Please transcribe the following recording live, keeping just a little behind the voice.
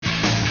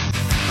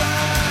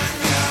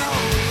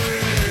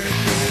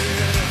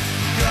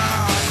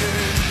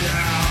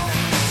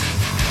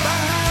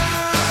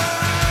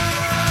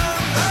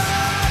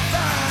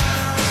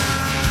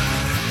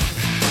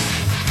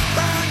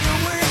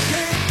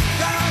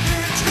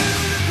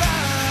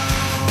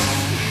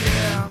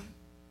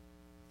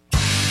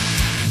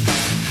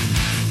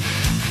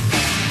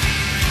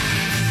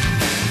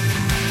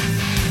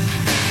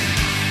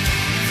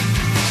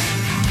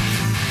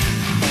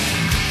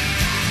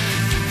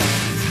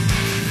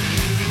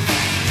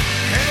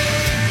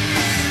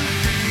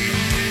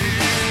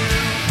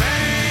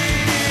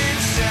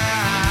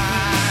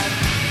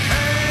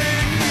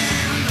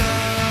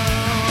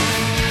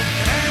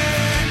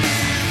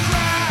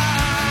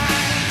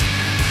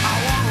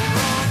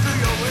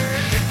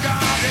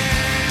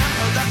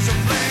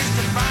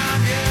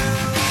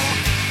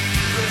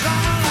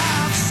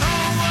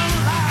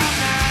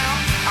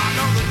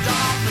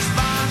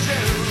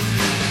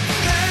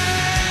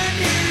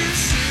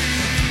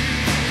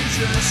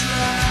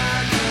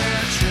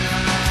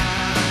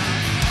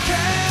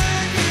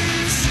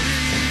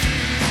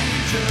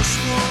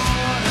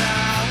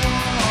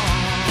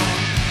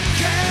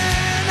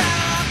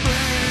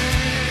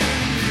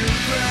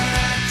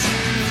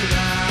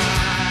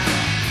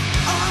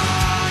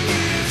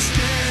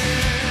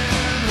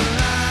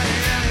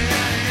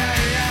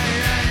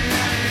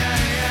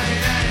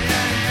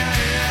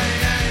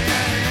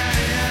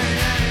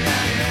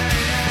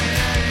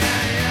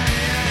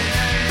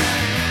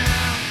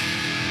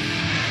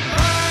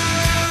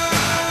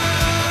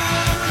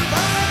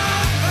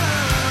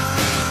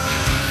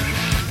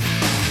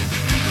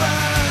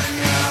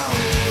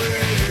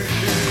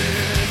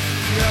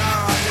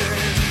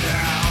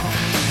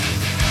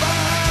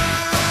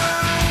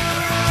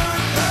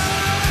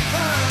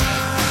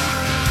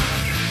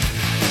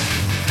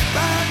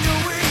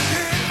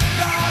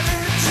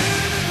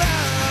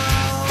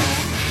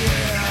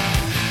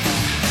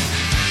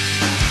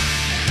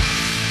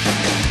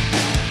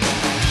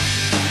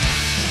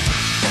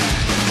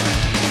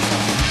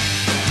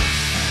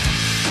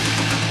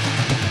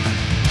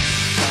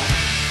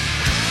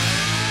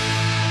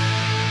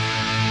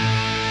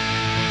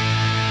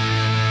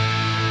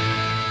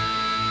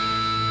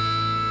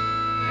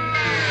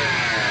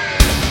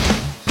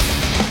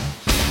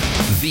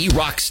The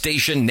Rock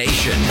Station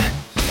Nation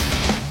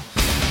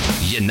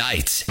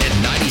unites at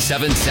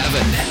 97.7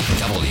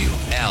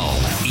 WLER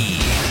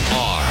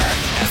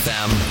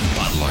FM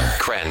Butler,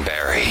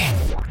 Cranberry.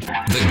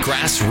 The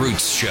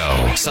Grassroots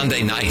Show,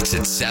 Sunday nights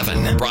at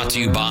 7. Brought to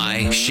you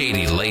by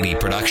Shady Lady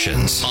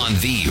Productions on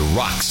The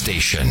Rock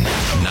Station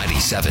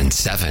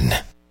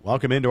 97.7.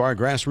 Welcome into our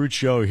Grassroots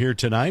Show here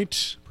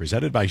tonight,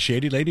 presented by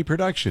Shady Lady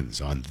Productions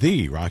on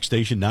the Rock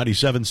Station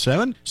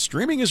 97.7,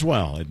 streaming as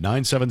well at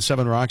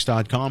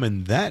 977rocks.com,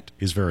 and that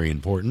is very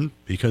important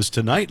because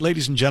tonight,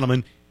 ladies and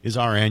gentlemen, is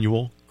our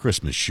annual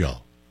Christmas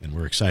show. And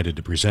we're excited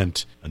to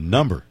present a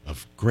number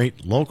of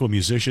great local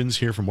musicians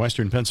here from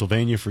Western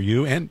Pennsylvania for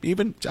you, and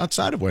even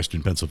outside of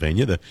Western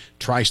Pennsylvania, the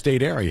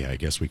tri-state area, I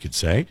guess we could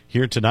say,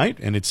 here tonight.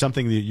 And it's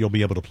something that you'll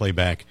be able to play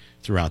back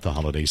throughout the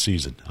holiday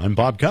season. I'm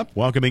Bob Cupp,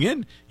 welcoming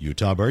in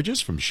Utah Burgess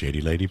from Shady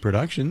Lady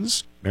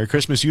Productions. Merry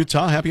Christmas,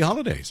 Utah. Happy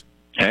holidays.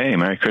 Hey,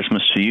 Merry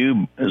Christmas to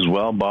you as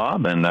well,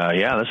 Bob. And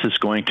this is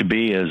going to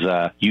be, as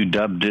you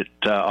dubbed it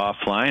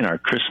offline, our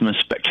Christmas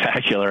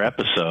Spectacular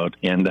episode.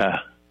 And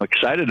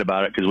excited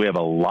about it because we have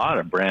a lot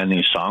of brand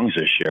new songs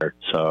this year.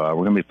 So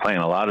we're going to be playing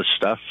a lot of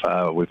stuff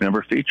we've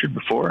never featured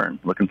before, and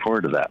looking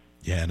forward to that.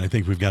 Yeah, and I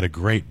think we've got a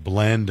great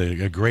blend,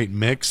 a great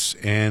mix,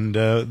 and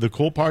the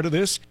cool part of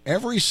this,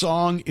 every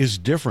song is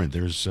different.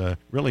 There's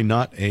really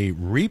not a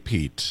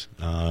repeat,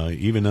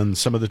 even on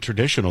some of the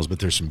traditionals, but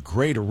there's some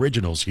great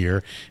originals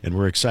here, and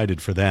we're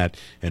excited for that,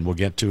 and we'll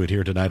get to it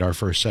here tonight. Our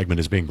first segment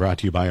is being brought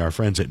to you by our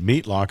friends at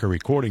Meat Locker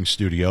Recording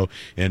Studio,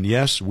 and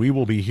yes, we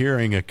will be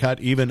hearing a cut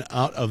even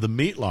out of the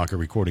Meat Locker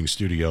Recording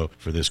Studio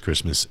for this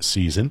Christmas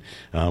season.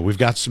 We've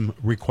got some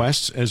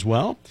requests as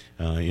well,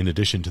 in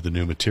addition to the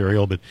new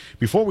material, but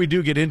before we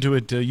do get into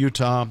it,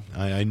 Utah,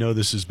 I know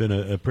this has been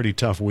a pretty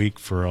tough week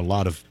for a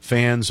lot of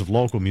fans of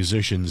local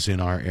musicians in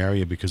our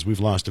area because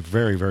we've lost a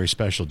very, very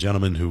special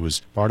gentleman who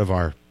was part of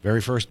our very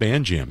first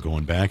band jam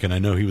going back, and I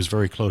know he was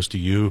very close to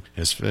you,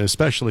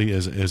 especially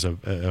as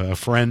a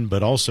friend,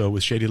 but also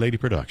with Shady Lady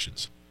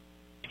Productions.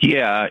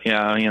 Yeah,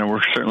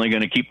 we're certainly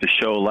going to keep the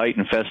show light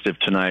and festive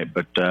tonight,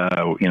 but,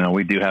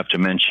 we do have to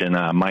mention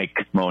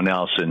Mike Mo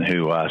Nelson,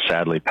 who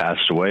sadly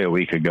passed away a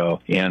week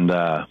ago. And,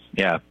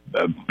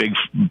 a big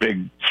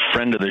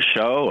friend of the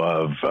show,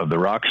 of the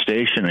Rock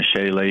Station, of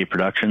Shady Lady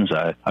Productions.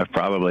 I've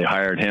probably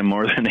hired him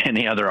more than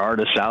any other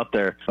artist out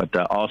there, but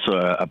also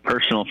a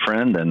personal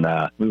friend, and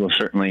we will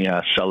certainly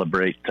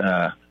celebrate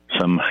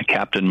some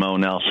Captain Mo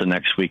Nelson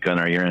next week on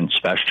our year-end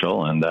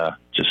special, and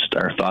just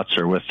our thoughts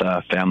are with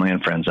family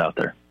and friends out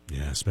there.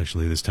 Yeah,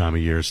 especially this time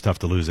of year. It's tough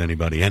to lose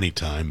anybody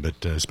anytime,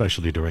 but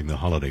especially during the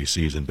holiday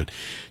season. But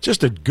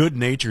just a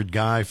good-natured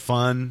guy,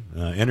 fun,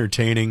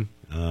 entertaining.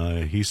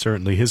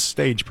 His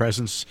stage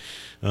presence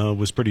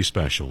was pretty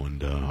special,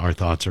 and our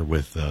thoughts are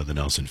with the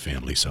Nelson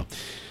family. So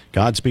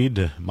Godspeed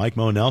to Mike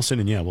Mo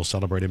Nelson, and we'll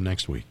celebrate him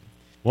next week.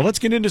 Well, let's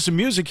get into some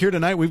music here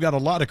tonight. We've got a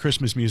lot of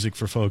Christmas music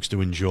for folks to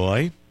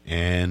enjoy,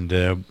 and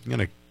I'm going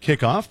to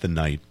kick off the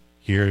night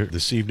here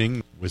this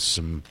evening with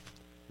some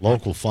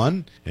local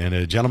fun, and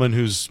a gentleman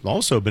who's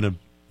also been a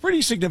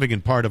pretty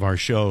significant part of our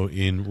show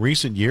in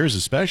recent years,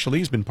 especially.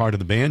 He's been part of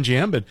the band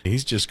jam, but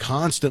he's just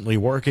constantly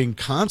working,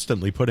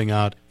 constantly putting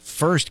out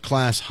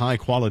first-class,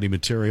 high-quality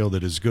material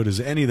that is good as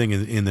anything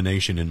in the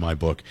nation, in my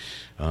book.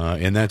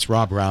 And that's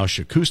Rob Roush,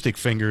 Acoustic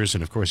Fingers,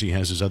 and of course he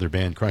has his other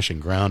band, Crushing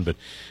Ground, but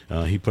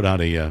he put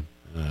out a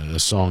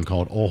song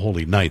called Oh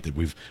Holy Night that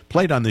we've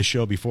played on this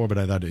show before, but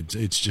I thought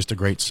it's just a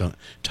great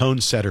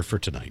tone setter for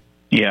tonight.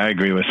 Yeah, I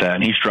agree with that.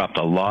 And he's dropped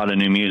a lot of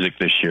new music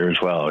this year as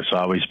well. He's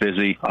always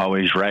busy,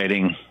 always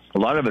writing. A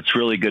lot of it's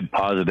really good,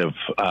 positive,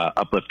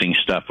 uplifting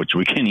stuff, which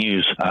we can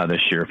use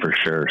this year for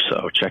sure.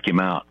 So check him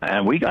out.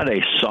 And we got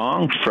a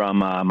song from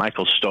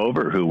Michael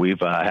Stover, who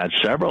we've had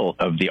several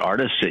of the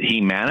artists that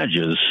he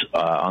manages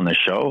on the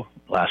show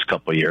last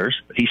couple of years.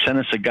 He sent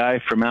us a guy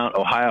from out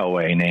Ohio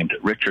way named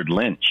Richard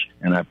Lynch,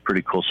 and a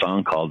pretty cool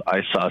song called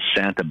I Saw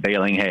Santa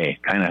Baling Hay,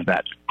 kind of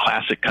that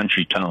classic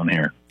country tone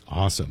here.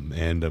 Awesome.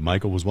 And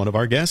Michael was one of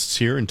our guests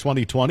here in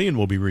 2020, and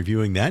we'll be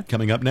reviewing that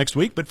coming up next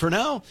week. But for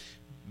now,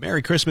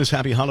 Merry Christmas,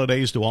 Happy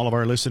Holidays to all of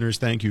our listeners.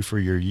 Thank you for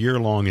your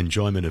year-long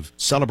enjoyment of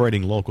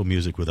celebrating local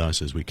music with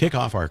us as we kick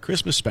off our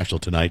Christmas special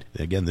tonight.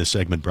 Again, this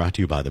segment brought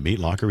to you by the Meat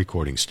Locker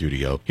Recording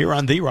Studio here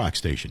on The Rock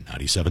Station,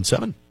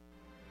 97.7.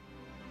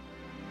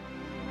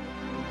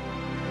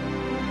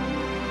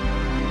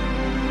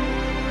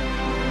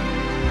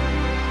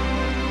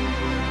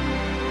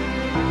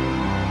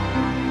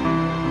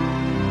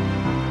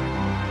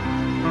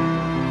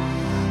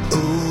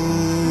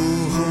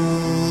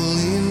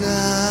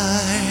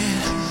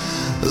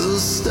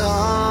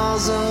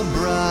 Stars are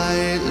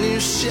brightly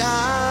shining.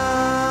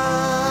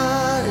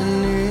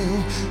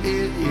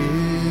 It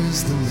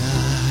is the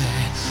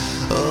night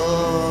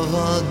of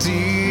our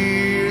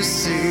dear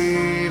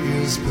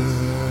Savior's birth.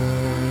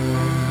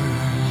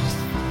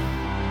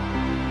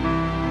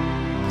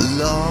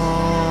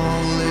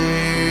 Long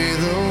lay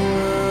the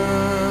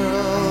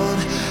world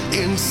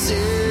in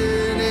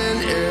sin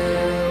and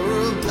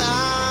error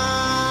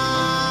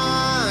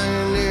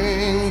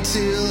pining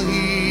till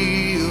He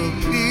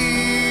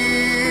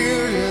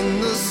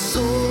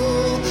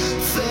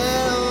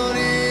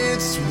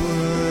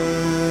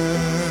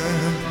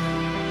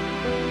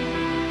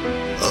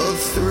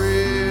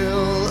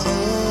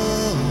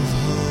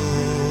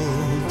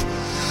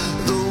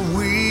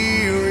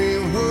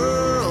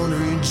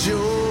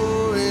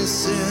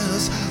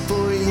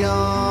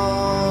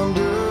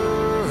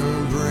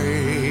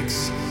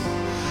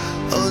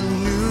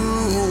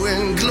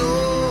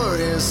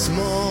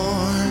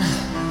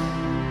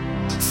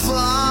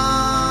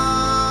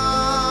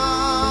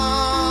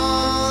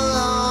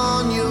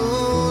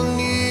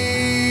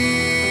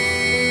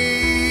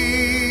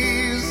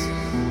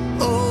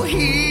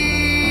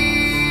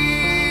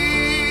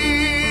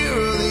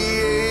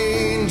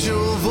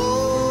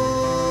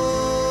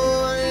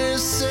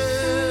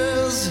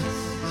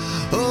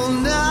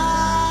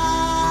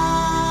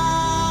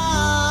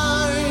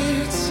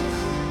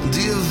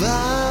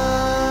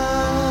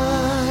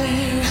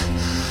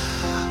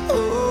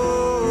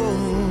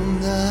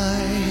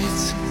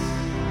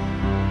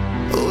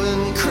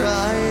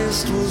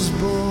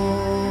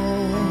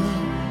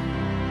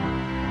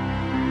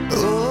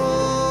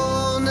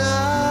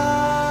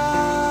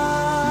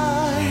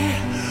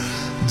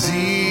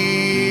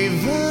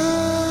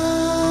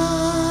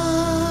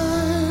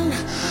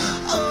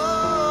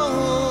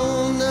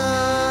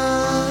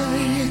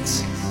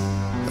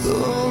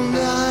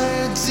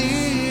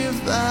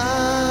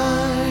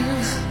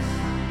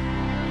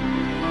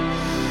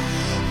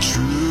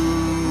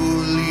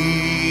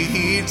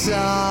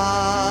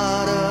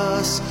taught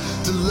us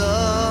to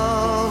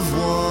love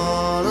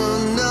one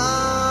another.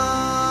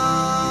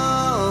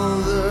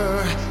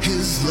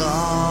 His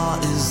law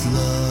is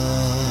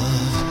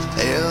love,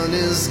 and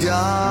His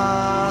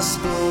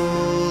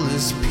gospel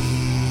is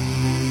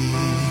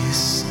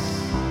peace.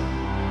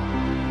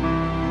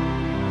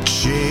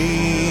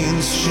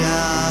 Chains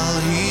shall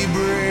He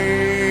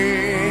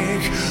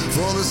break,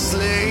 for the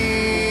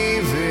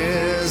slave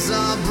is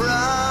our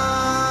brother.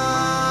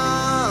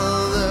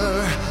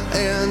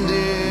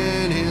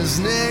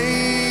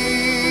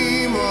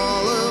 Name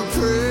all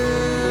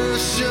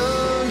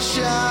oppression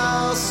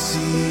shall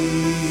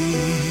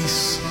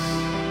cease.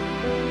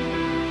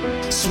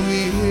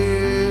 Sweet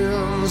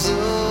hymns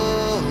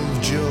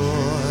of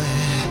joy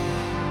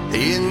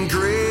in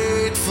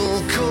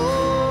grateful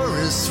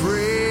chorus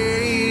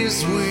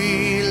raise,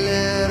 we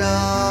let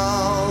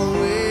all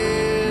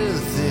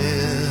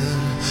within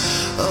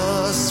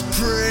us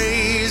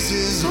praise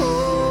His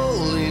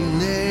holy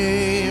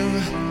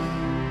name.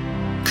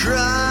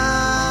 Christ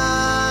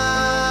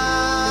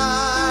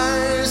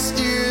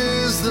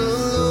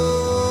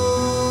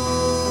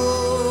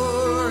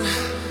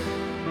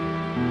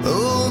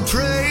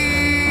praise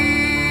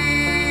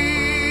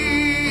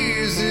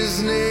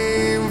His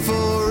name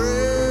forever.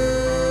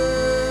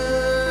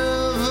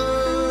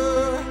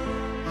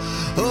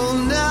 Oh,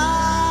 night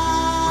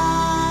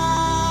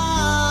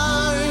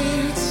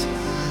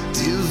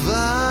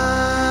divine.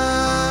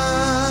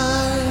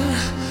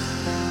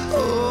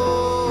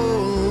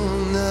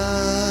 Oh,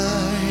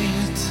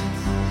 night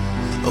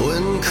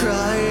when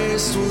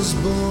Christ was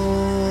born.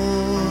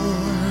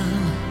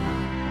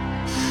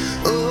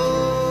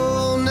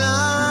 Oh,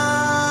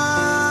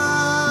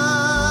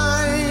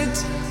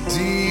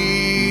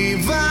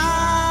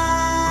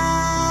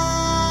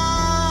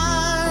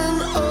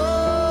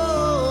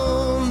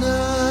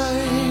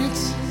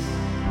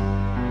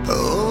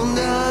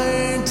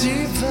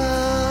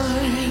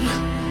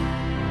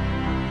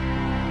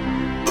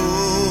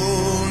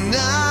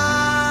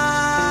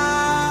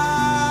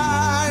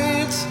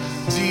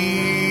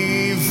 divine.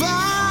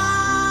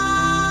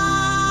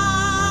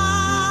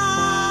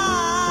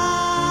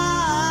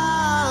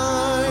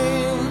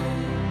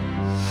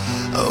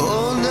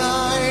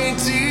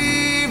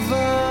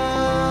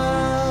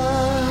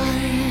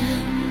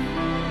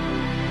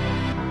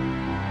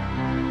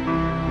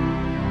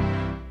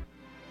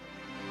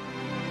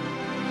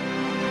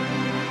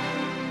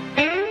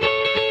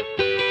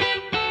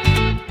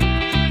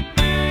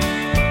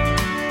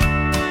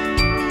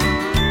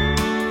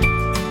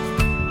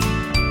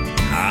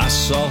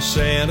 saw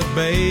Santa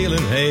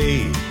baling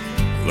hay,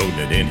 loading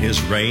it in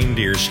his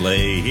reindeer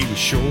sleigh. He was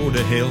sure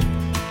to help,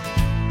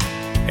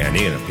 and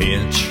in a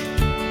pinch,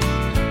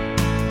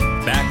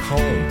 back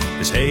home,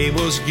 his hay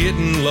was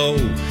getting low.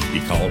 He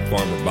called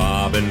Farmer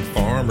Bob and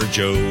Farmer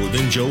Joe.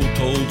 Then Joe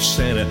told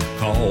Santa,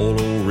 call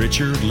old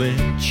Richard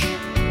Lynch.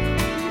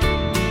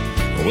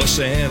 Well,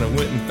 Santa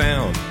went and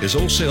found his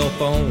old cell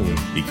phone.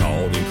 He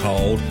called and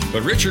called,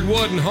 but Richard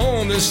wasn't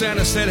home. Then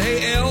Santa said,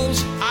 hey,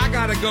 elves, I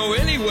gotta go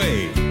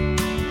anyway.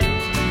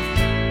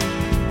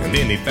 And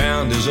then he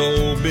found his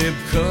old bib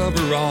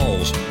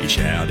coveralls. He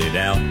shouted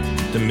out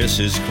to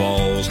Mrs.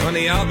 Claus,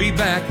 honey, I'll be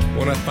back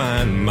when I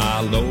find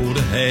my load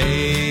of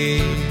hay.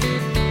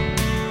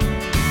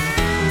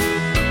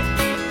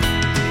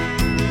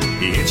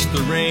 He hitched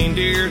the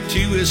reindeer to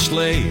his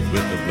sleigh.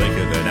 With the blink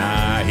of an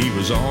eye, he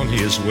was on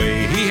his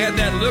way. He had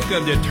that look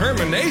of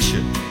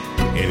determination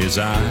in his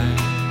eye.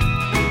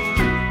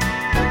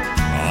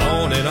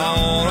 On and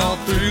on, all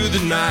through the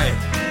night,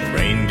 the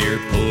reindeer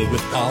pulled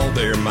with all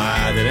their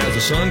might. And as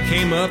the sun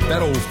came up,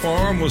 that old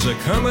farm was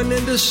a-coming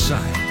into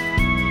sight.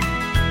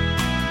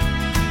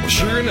 Well,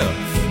 sure enough,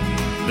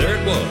 there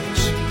it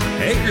was.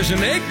 Acres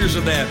and acres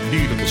of that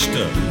beautiful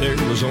stuff. There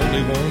was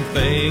only one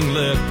thing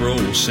left for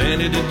old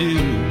Santa to do.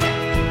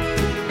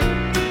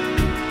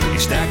 He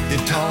stacked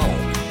it tall,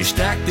 he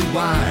stacked it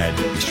wide,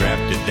 he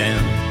strapped it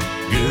down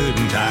good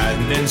and tight.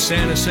 And then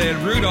Santa said,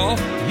 Rudolph,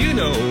 you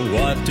know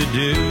what to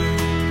do.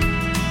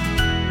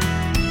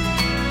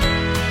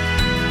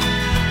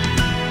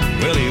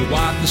 Well, he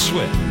wiped the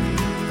sweat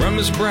from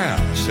his brow,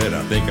 said,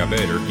 I think I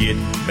better get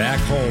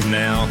back home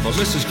now, 'cause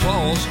Mrs.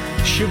 Claus,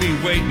 she'll be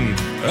waiting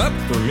up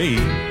for me.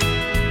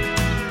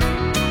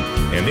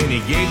 And then he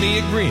gave me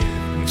a grin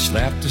and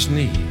slapped his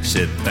knee,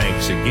 said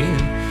thanks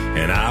again,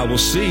 and I will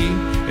see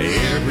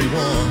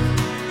everyone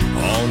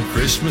on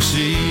Christmas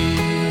Eve.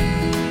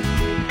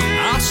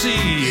 I'll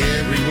see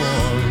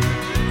everyone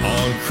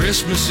on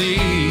Christmas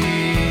Eve.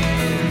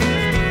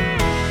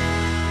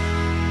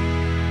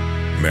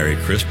 Merry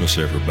Christmas,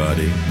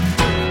 everybody.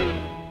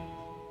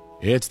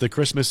 It's the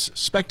Christmas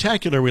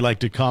Spectacular, we like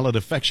to call it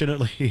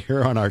affectionately,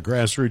 here on our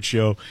Grassroots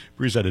Show,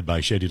 presented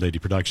by Shady Lady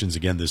Productions.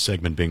 Again, this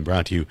segment being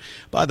brought to you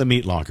by the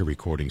Meat Locker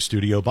Recording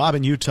Studio. Bob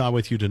in Utah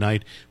with you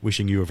tonight,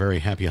 wishing you a very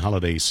happy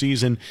holiday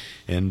season.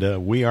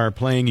 And we are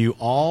playing you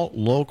all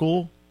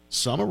local,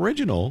 some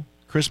original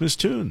Christmas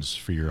tunes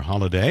for your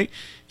holiday.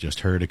 Just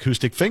heard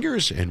Acoustic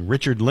Fingers and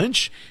Richard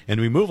Lynch. And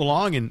we move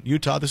along in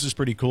Utah. This is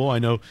pretty cool. I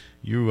know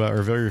you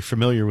are very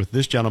familiar with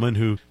this gentleman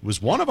who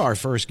was one of our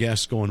first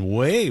guests going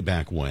way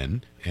back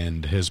when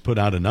and has put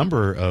out a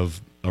number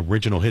of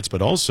original hits, but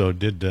also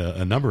did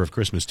a number of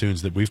Christmas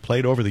tunes that we've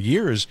played over the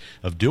years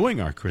of doing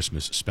our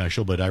Christmas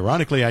special. But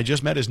ironically, I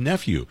just met his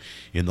nephew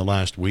in the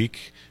last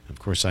week. Of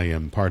course, I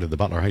am part of the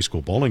Butler High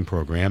School bowling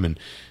program, and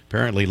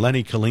apparently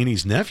Lenny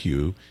Collini's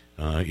nephew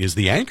is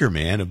the anchor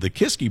man of the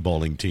Kiski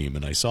bowling team.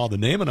 And I saw the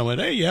name and I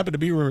went, hey, you happen to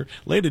be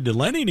related to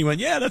Lenny? And he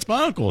went, yeah, that's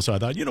my uncle. So I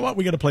thought, you know what,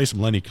 we got to play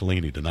some Lenny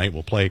Collini tonight.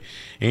 We'll play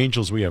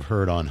Angels We Have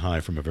Heard on High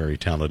from a very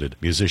talented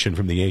musician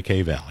from the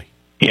AK Valley.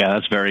 Yeah,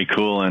 that's very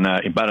cool. And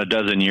about a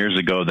dozen years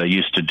ago, they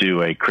used to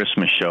do a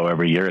Christmas show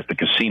every year at the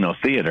Casino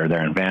Theater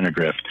there in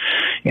Vandergrift.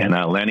 And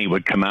Lenny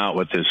would come out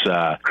with this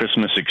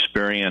Christmas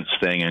experience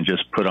thing and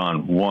just put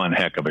on one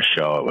heck of a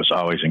show. It was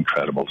always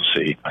incredible to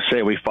see. I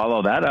say we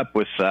follow that up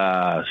with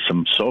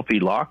some Sophie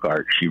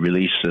Lockhart. She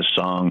released this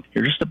song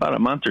here just about a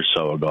month or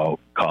so ago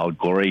called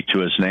Glory to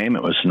His Name.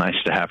 It was nice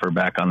to have her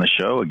back on the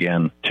show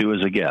again, too,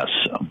 as a guest.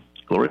 So,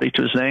 glory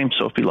to his name,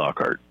 Sophie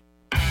Lockhart.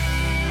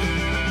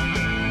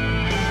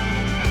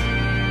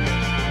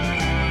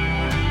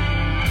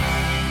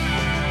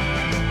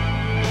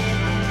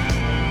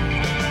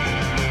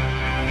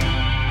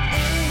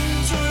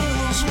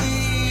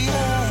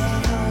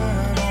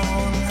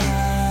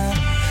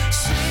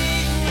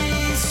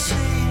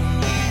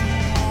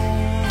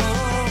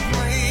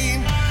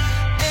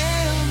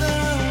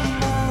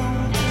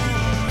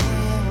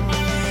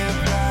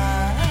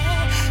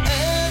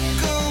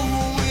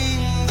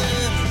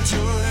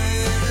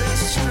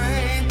 Joyous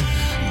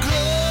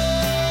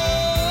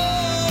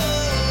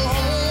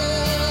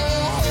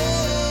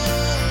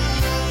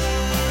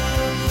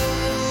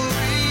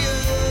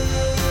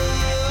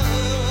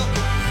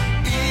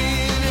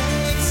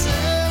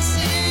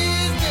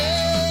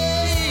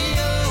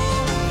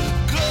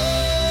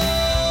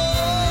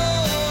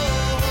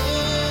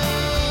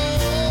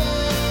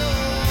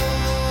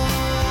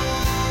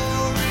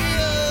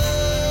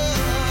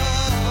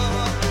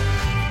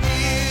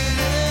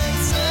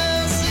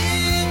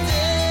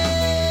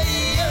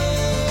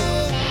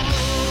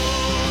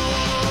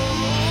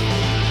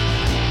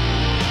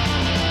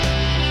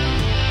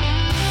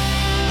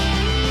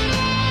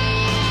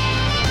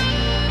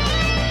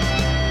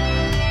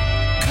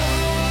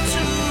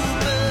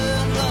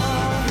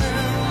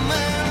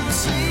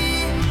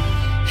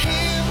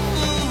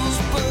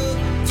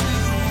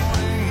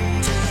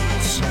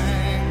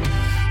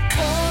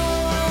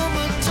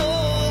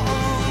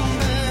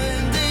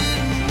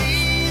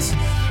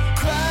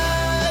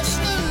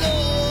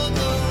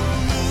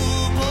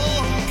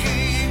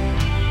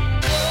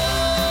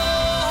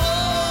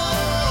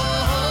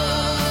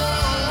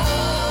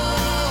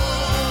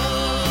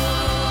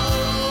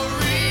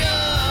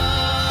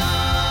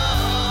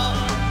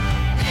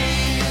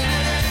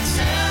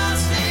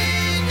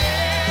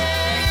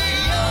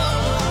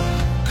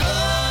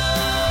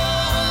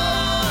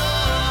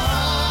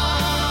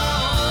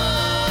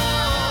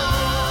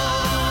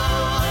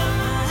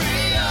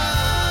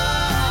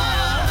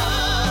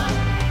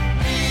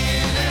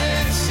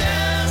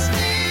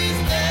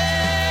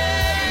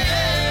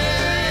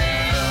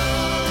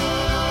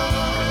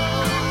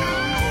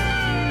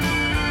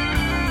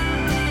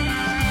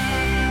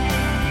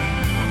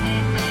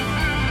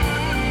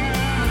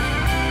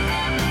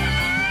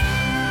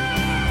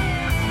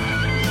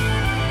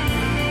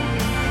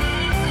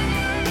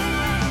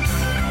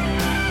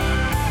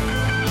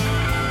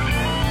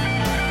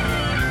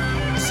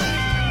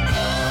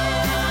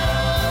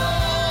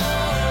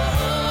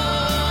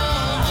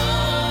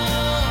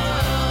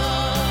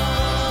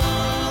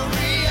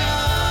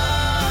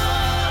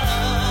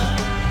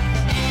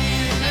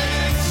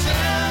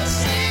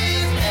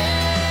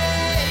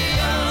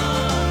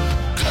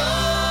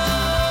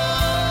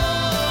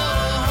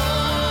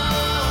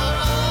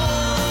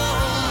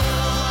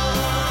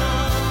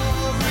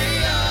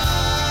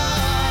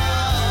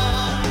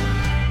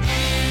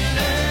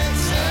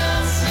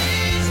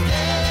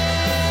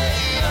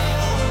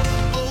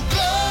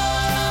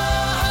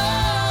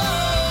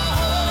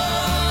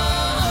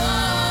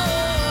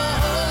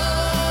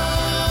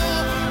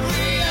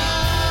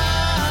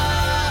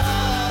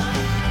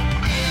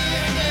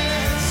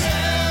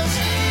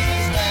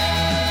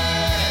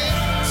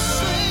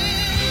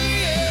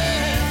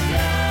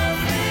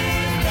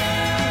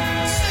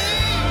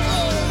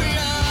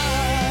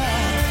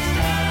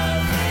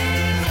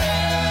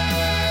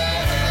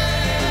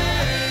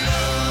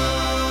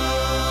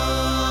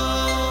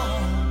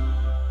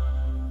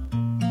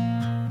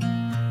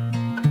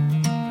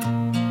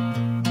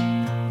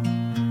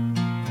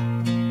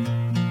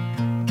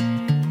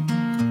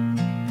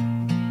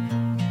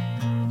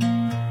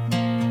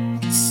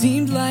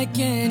like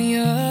any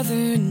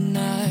other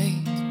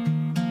night.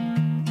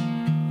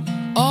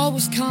 All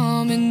was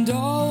calm and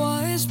all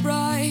was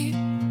bright.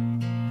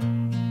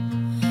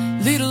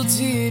 Little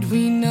did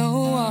we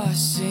know our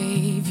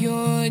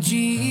Savior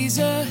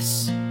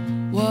Jesus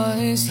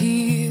was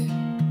here,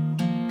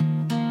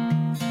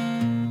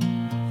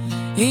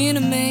 in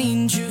a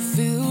manger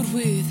filled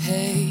with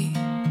hay.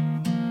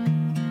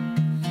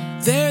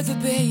 There the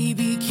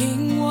baby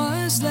king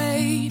was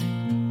laid.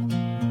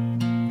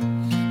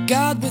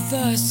 God with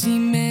us,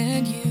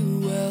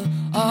 Emmanuel,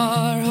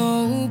 our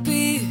hope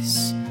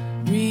is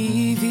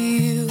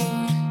revealed.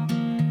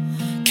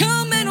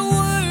 Come and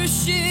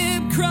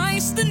worship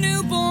Christ the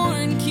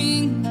newborn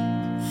King.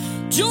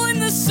 Join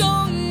the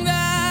song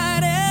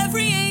that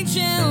every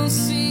angel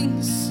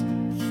sings.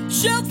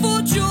 Shout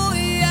for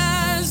joy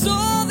as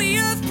all the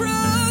earth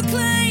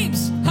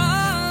proclaims.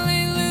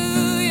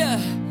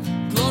 Hallelujah,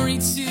 glory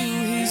to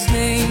his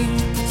name.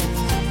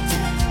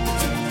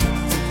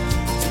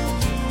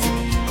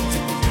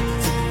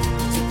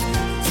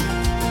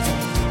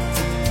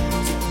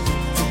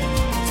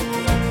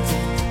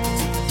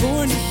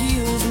 Born to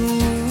heal the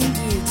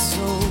wounded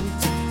soul,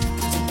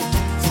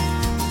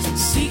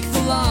 seek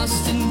the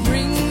lost and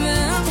bring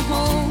them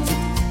home.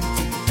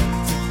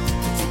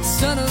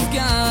 Son of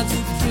God,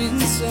 the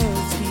Prince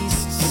of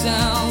Peace,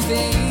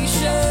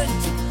 salvation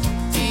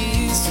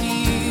is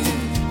here.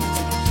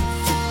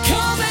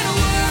 Come and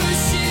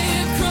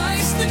worship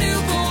Christ the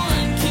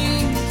newborn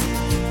King.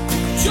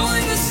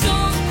 Join the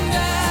song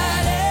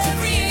that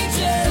every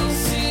angel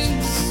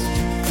sings.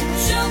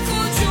 Shout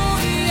for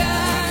joy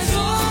as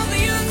all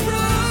the earth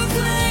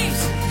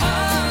proclaims.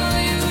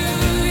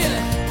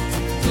 Hallelujah,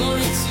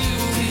 glory to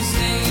his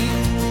name.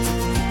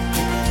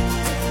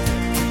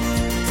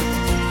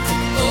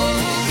 Oh,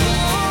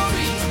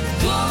 glory,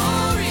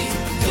 glory,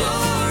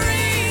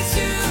 glory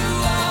to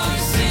our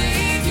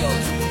Savior,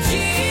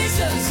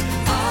 Jesus,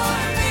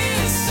 our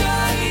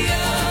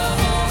Messiah.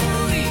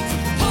 Holy,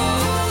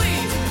 holy,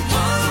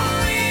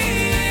 holy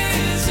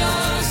is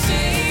our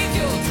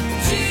Savior,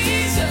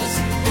 Jesus,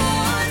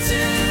 born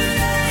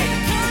today.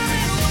 Come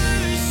and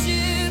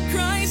worship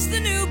Christ the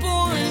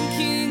newborn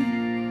King.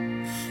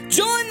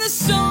 Join the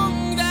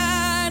song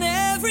that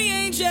every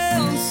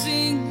angel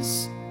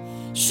sings.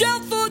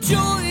 Shout for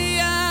joy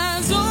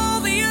as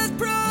all the earth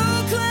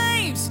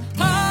proclaims.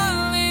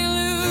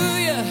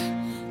 Hallelujah,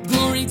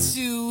 glory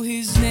to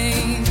his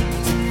name.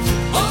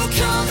 Oh,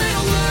 come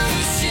and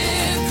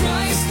worship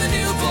Christ the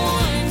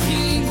newborn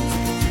King.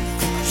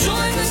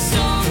 Join the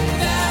song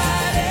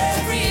that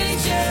every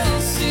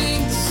angel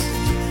sings.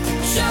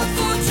 Shout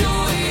for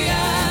joy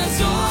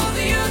as all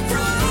the earth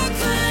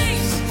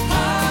proclaims.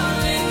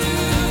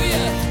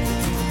 Hallelujah,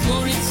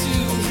 glory to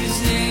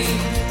his name.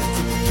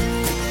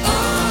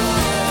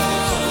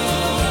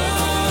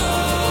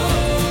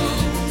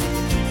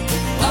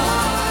 Oh,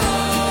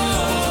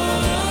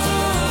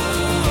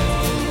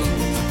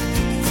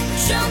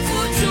 shout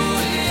for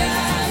joy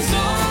as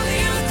all the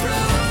earth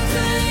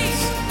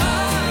proclaims.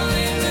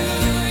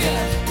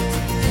 Hallelujah,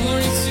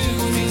 glory to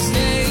his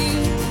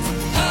name.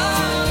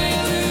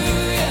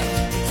 Hallelujah,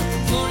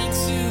 glory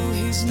to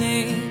his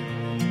name.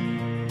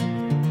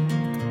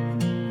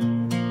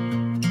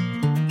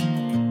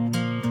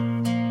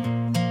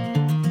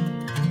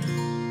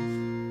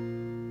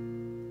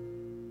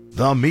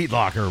 The Meat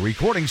Locker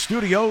Recording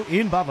Studio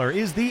in Butler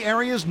is the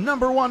area's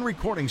 #1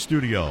 recording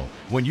studio.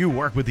 When you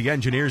work with the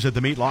engineers at the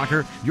Meat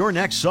Locker, your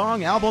next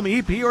song, album,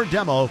 EP, or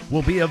demo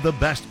will be of the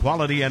best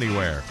quality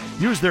anywhere.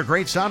 Use their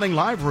great sounding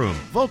live room,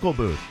 vocal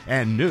booth,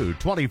 and new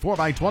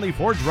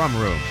 24x24 drum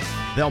room.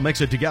 They'll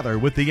mix it together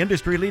with the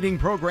industry-leading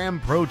program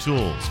Pro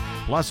Tools.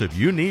 Plus, if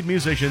you need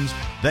musicians,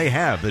 they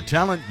have the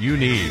talent you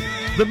need.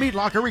 The Meat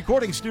Locker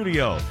Recording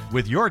Studio.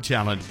 With your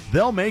talent,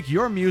 they'll make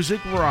your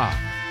music rock.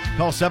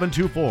 Call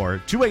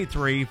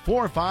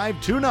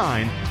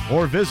 724-283-4529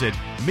 or visit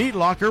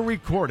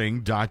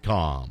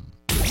meatlockerrecording.com.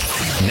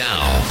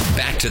 Now,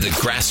 back to the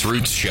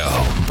Grassroots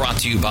Show, brought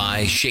to you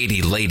by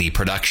Shady Lady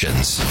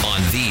Productions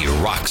on the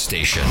Rock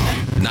Station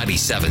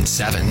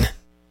 97.7.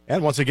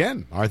 And once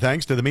again, our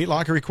thanks to the Meat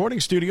Locker Recording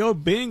Studio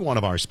being one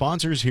of our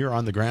sponsors here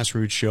on the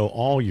Grassroots Show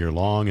all year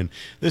long. And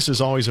this is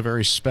always a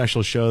very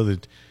special show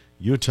that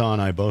Utah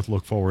and I both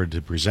look forward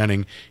to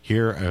presenting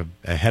here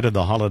ahead of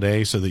the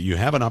holiday so that you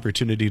have an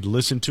opportunity to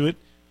listen to it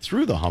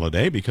through the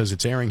holiday, because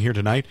it's airing here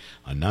tonight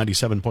on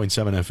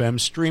 97.7 FM,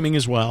 streaming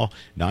as well,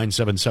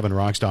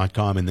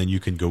 977rocks.com, and then you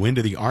can go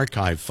into the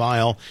archive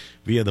file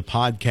via the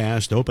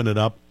podcast, open it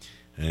up,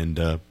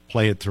 and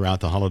play it throughout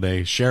the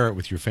holiday, share it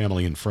with your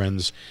family and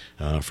friends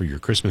for your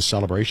Christmas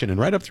celebration, and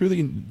right up through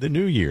the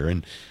new year.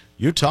 And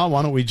Utah,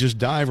 why don't we just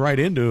dive right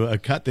into a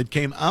cut that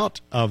came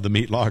out of the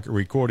Meat Locker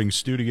Recording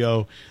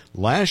Studio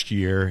last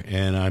year,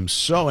 and I'm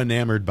so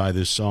enamored by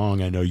this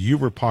song. I know you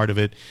were part of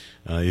it.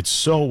 It's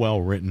so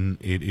well written.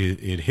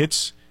 It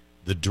hits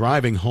the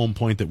driving home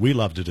point that we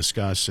love to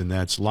discuss, and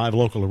that's live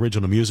local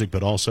original music,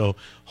 but also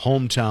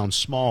hometown,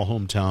 small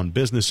hometown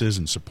businesses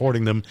and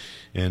supporting them.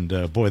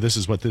 And boy, this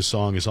is what this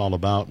song is all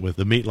about with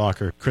the Meat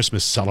Locker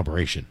Christmas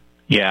celebration.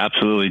 Yeah,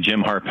 absolutely.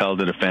 Jim Harpel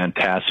did a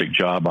fantastic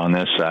job on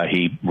this.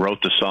 He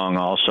wrote the song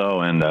also,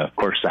 and of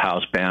course the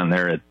house band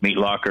there at Meat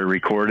Locker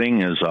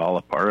Recording is all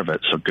a part of it.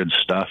 So good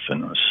stuff,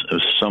 and it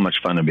was so much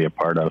fun to be a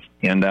part of.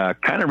 And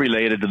kind of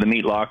related to the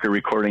Meat Locker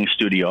Recording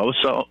Studio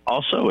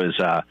also is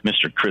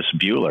Mr. Chris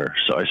Bueller.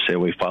 So I say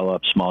we follow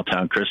up Small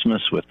Town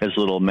Christmas with his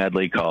little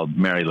medley called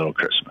Merry Little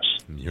Christmas.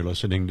 You're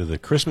listening to the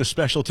Christmas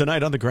special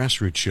tonight on the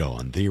Grassroots Show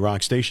on The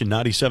Rock Station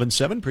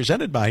 97.7,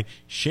 presented by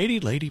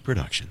Shady Lady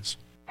Productions.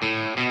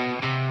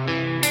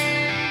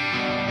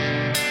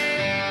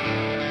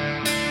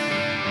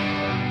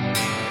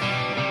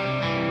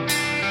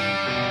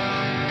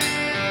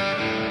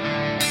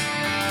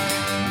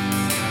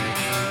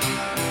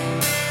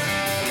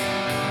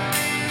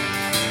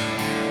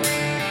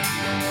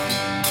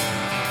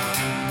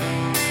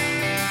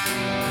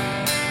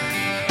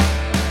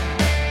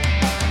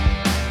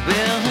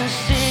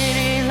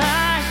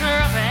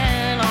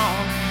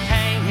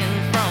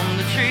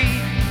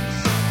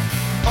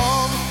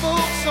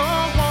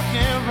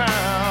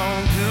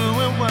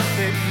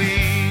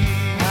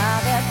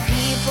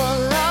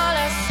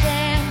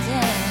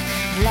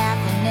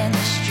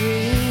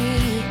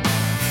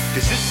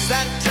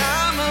 That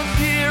time of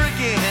year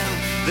again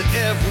that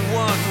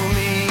everyone will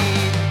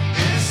meet.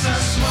 It's a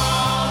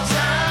small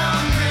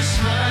town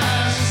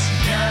Christmas,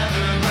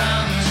 gather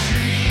around the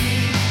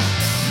street.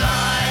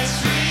 Lights,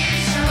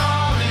 streets are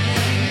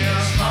rolling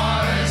as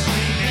far as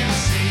we can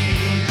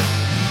see.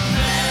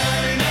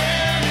 Merry,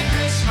 Merry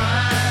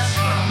Christmas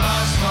from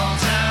our small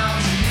town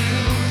to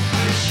you.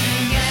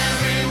 Wishing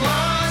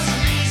everyone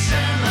some peace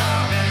and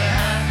love and a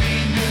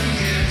happy new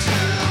year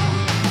too.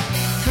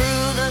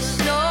 Through the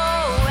snow,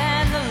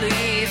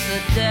 the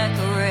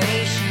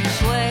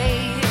decorations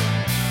wave.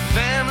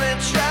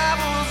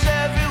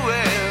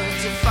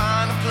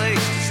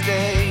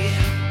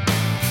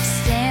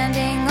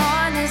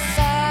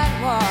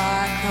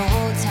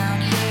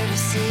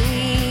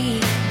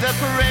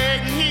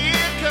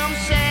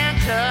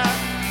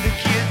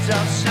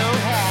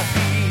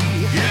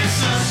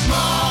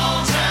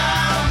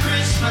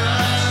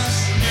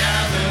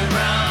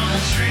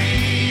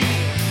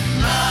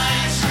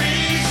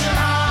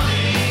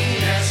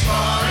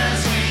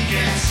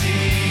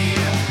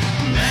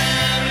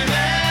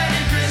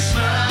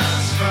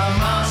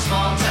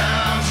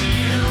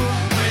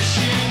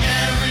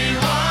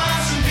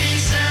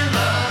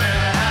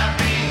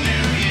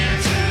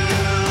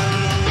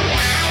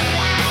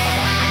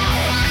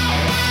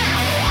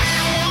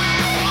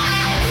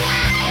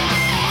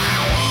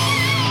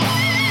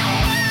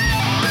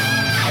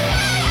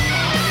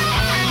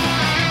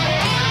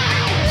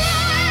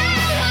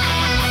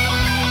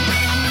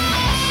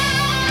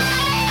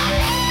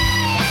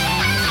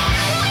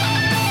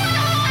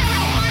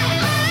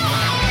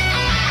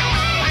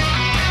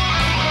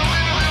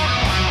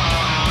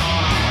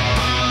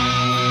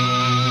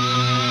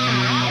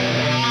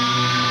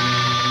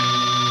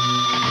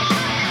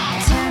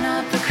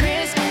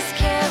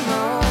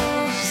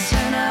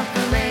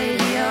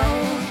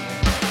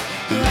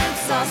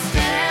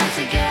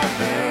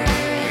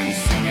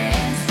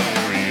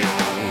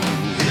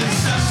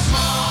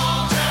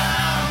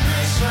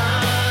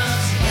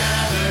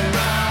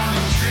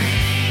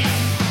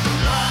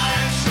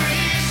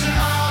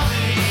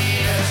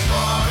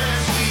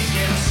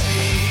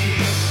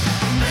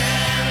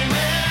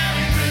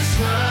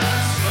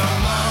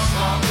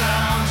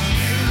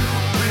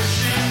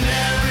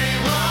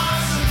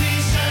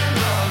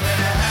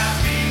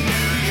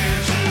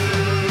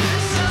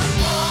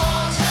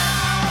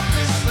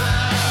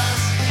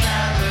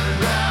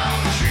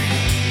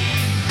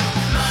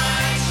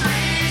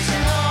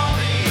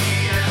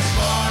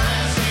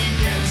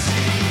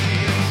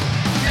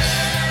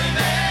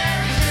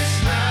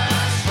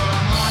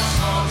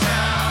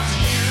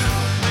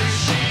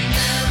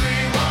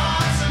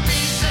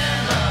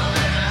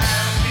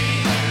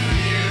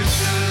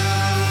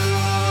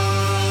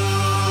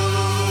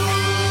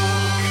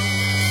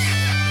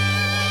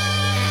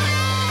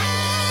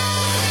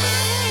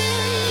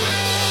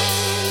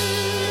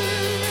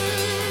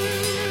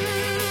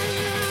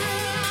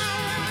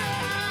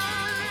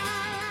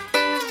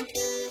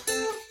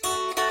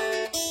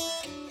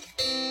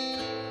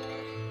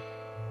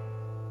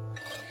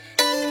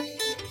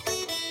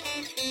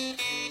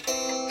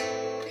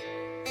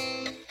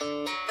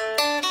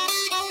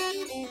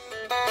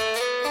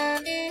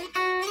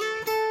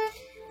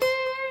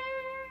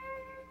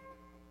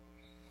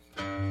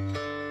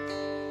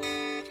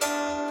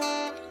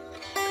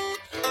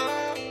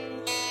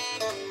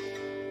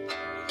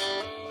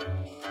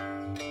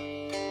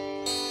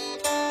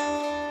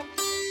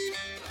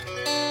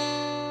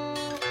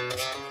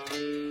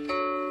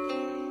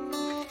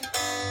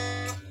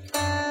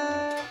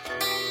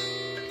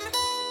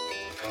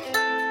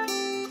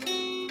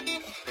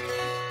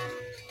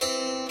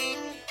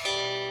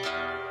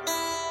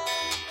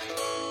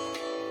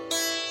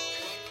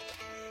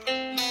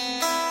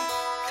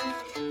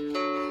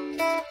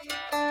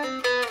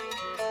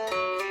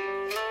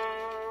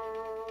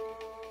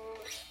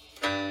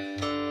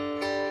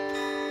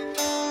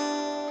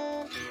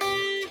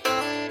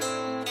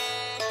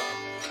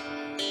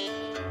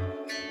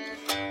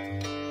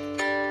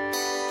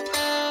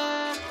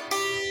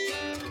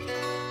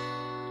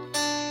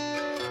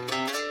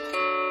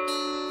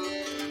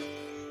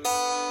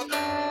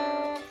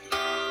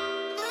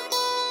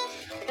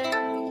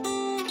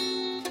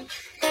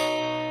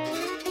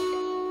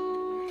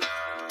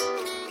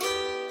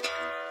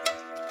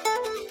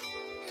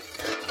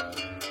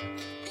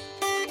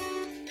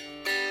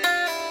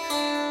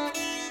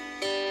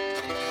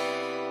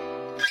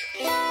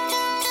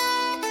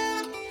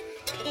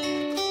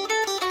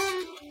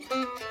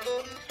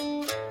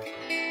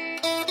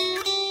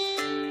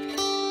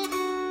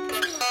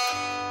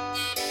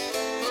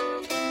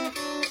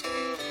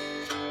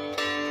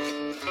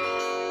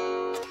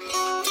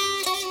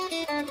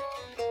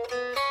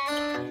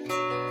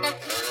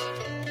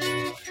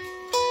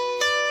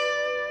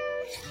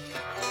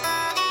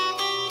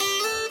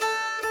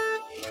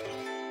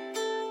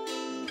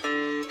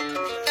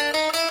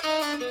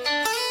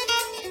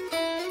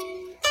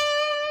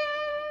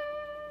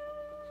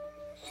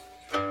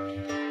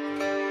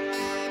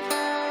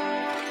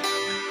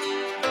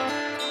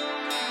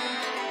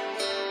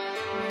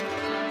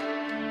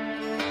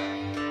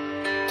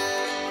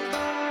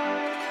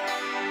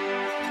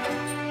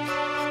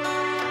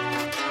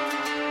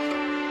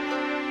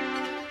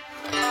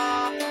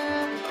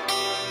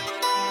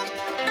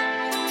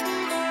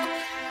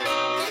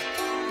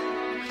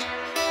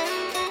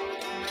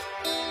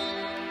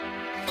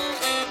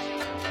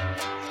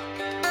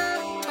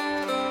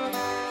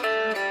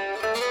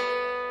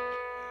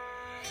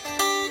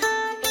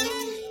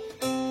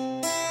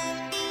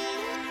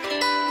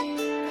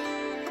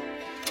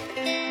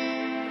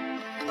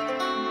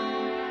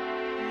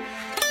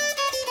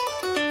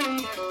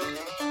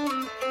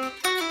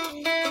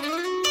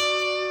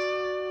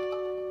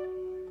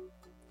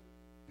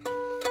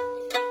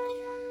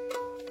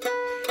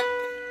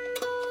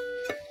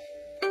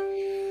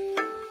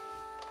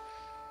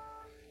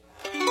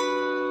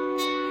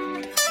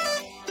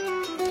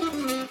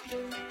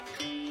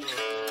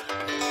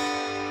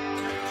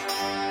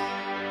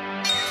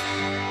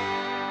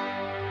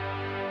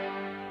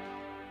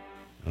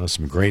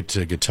 Some great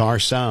guitar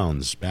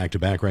sounds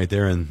back-to-back right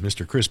there. And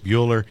Mr. Chris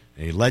Bueller,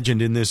 a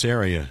legend in this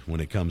area when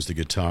it comes to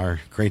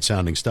guitar.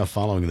 Great-sounding stuff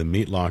following the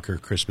Meat Locker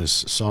Christmas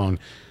song,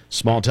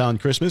 Small Town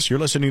Christmas. You're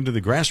listening to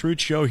the Grassroots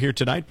Show here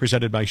tonight,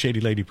 presented by Shady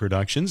Lady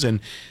Productions. And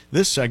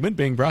this segment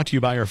being brought to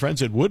you by our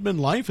friends at Woodman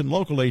Life and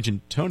local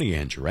agent Tony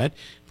Angerette,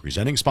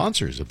 presenting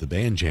sponsors of the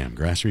Band Jam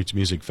Grassroots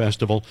Music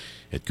Festival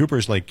at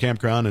Cooper's Lake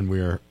Campground. And we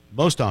are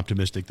most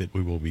optimistic that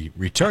we will be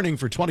returning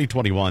for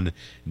 2021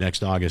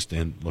 next August,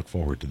 and look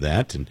forward to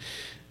that. And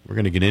we're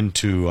going to get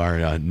into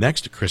our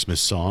next Christmas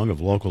song of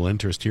local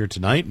interest here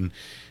tonight. And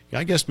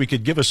I guess we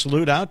could give a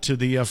salute out to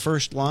the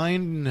first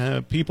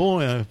line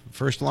people,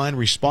 first line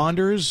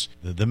responders,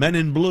 the men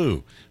in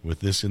blue, with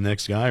this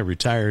next guy,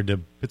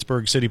 retired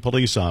Pittsburgh City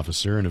police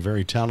officer and a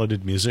very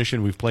talented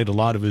musician. We've played a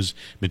lot of his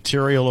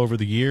material over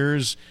the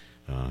years,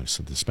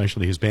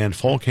 especially his band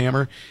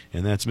Folkhammer,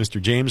 and that's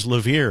Mr. James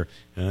Levere.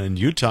 In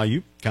Utah,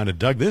 you kind of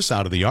dug this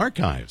out of the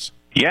archives.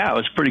 Yeah, it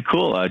was pretty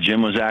cool.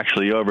 Jim was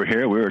actually over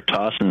here. We were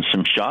tossing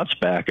some shots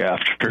back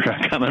after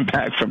coming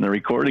back from the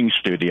recording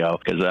studio,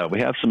 because we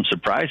have some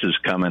surprises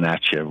coming at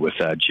you with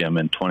Jim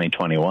in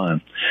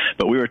 2021.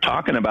 But we were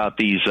talking about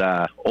these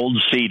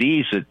old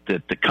CDs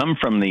that come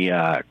from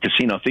the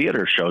casino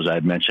theater shows I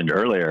had mentioned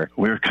earlier.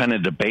 We were kind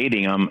of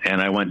debating them, and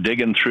I went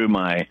digging through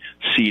my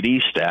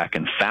CD stack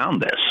and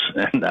found this.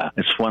 And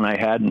it's one I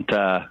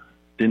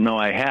didn't know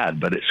I had,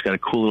 but it's got a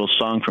cool little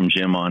song from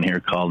Jim on here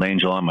called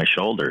Angel on My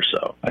Shoulder,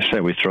 so I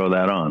said we throw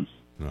that on.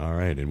 All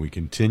right, and we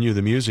continue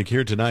the music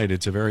here tonight.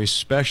 It's a very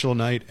special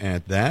night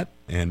at that,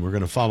 and we're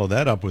going to follow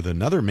that up with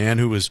another man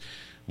who was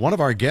one of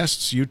our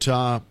guests,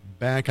 Utah,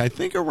 back, I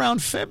think,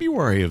 around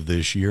February of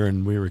this year,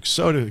 and we were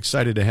so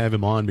excited to have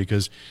him on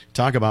because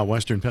talk about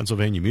Western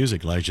Pennsylvania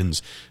music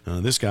legends.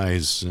 This guy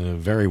is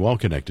very well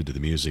connected to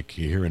the music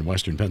here in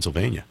Western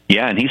Pennsylvania.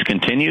 Yeah, and he's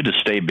continued to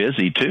stay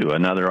busy, too.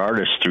 Another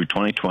artist through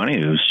 2020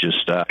 who's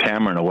just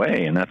hammering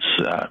away, and that's,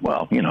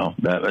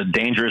 a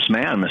dangerous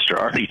man, Mr.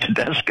 Artie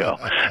Tedesco.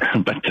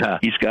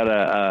 But he's got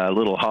a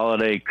little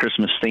holiday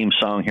Christmas theme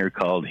song here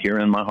called Here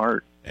in My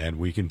Heart. And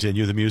we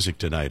continue the music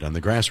tonight on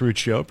the Grassroots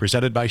Show,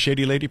 presented by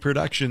Shady Lady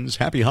Productions.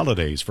 Happy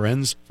holidays,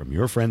 friends, from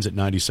your friends at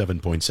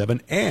 97.7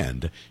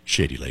 and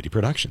Shady Lady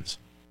Productions.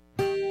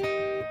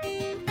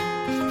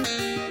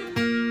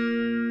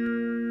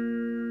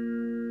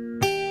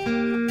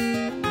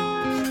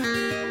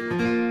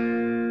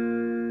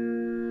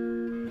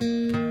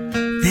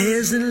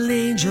 There's an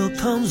angel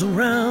comes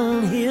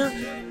around here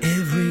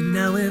every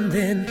now and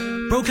then.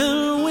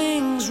 Broken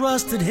wings,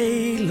 rusted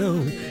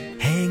halo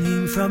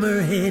hanging from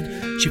her head.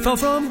 She fell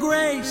from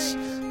grace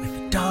with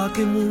a dark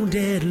and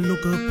wounded look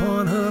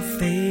upon her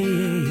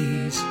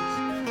face.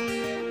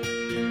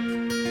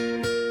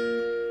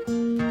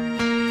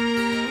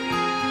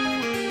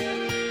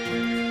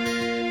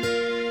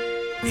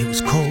 It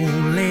was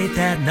cold late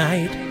that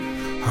night.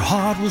 Her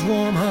heart was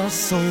warm, her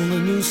soul a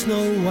new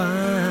Snow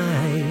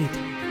White.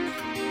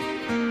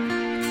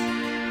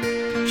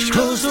 She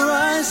closed her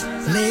eyes,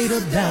 laid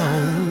her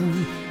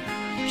down.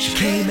 She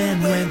came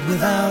and went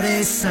without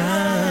a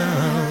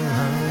sound.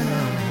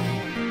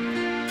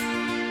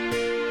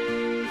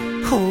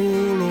 Oh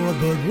Lord,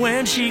 but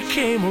when she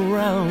came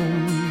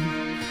around,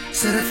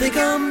 said, I think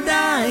I'm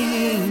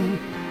dying,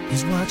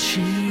 is what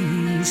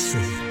she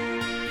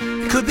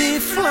said. Could be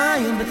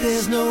flying, but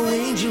there's no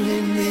angel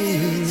in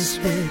this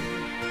bed.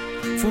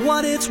 For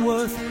what it's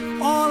worth,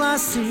 all I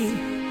see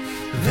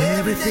of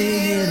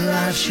everything in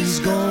life, she's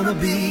gonna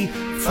be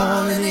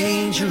fallen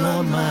angel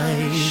on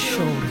my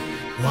shoulder,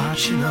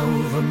 watching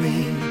over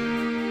me.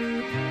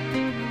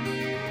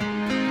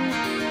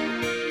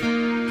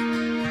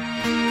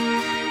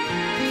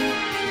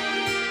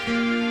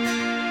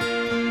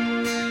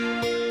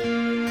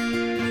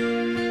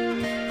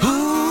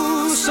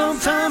 Ooh,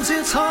 sometimes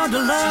it's hard to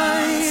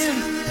lie.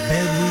 The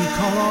bed we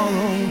call our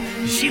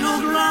own. She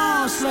looked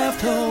lost,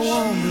 left her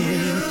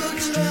wandering the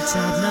streets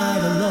at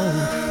night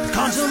alone to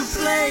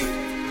contemplate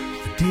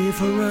the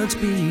difference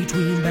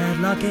between bad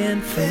luck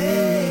and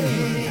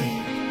fate.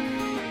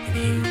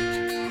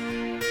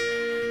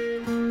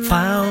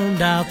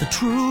 Found out the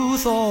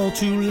truth all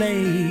too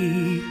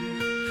late.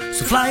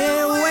 So fly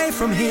away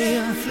from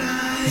here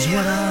is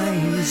what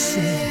I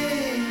say.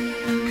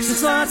 'Cause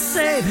it's not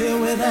safe here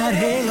with that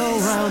halo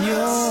around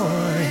your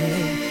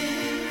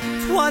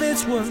head. For what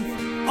it's worth,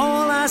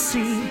 all I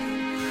see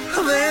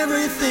of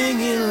everything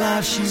in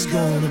life, she's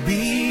gonna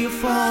be a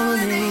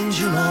fallen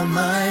angel on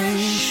my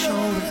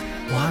shoulder,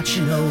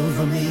 watching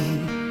over me.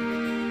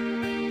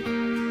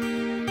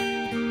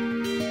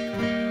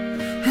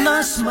 And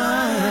I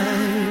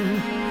smile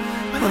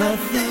when I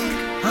think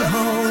of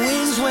her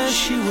wings where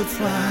she would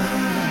fly.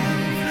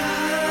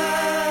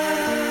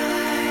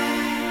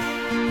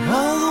 And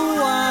all the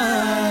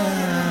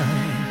while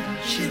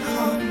she'd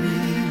haunt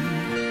me.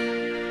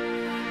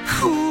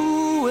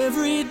 Ooh,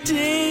 every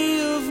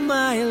day of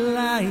my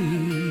life.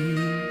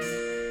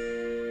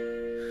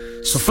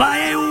 So fly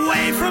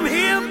away from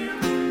him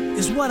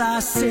is what I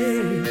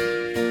say.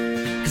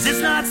 'Cause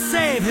it's not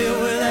safe here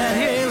with that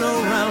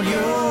halo around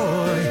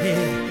your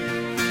head.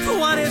 For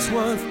what it's it's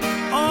worth,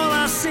 all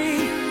I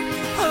see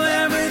of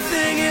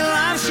everything in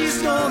life, she's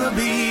gonna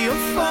be a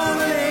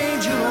fallen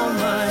angel on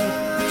my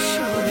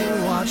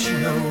shoulder,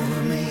 watching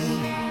over me.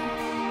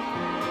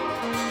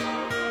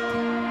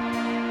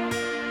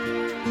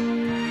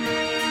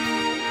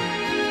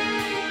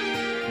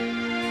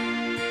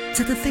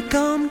 To think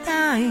I'm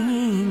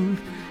dying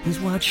is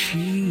what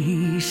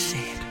she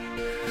said.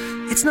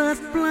 It's not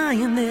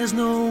flying, there's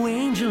no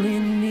angel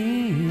in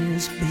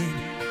his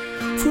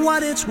bed. For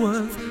what it's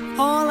worth,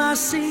 all I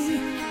see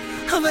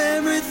of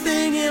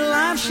everything in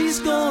life, she's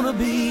gonna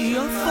be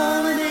a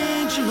fallen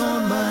angel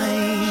on my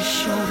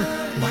shoulder,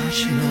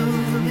 watching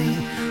over me.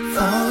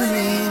 Fallen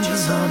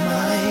angels on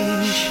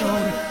my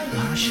shoulder,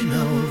 watching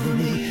over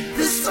me.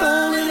 This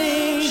fallen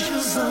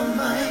angels on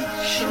my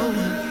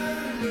shoulder.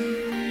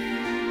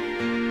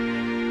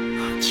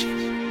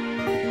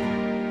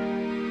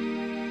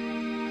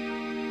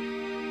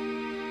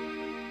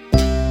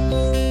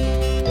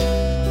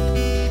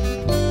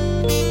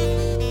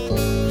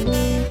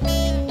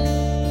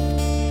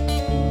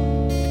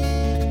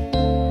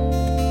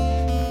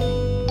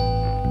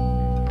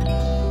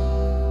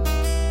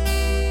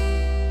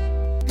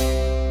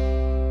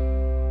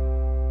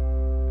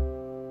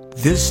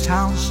 This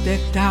town's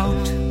decked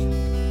out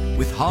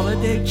with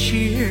holiday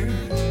cheer.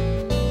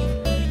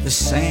 The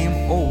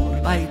same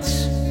old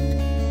lights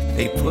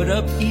they put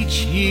up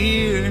each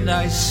year, and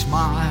I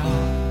smile.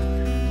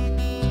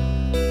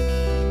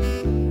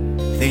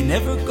 They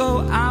never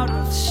go out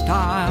of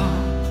style.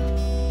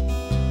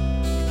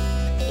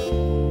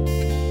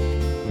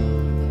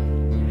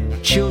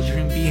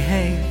 Children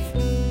behave,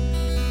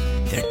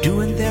 they're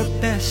doing their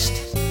best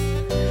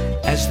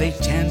as they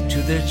tend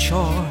to their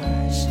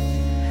chores,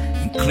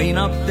 clean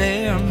up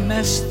their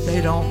mess,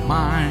 they don't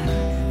mind.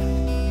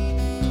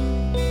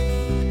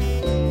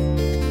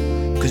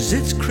 'Cause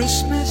it's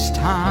Christmas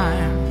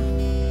time.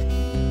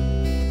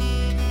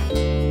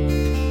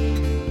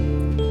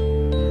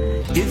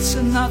 It's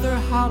another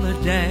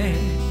holiday.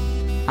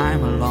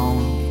 I'm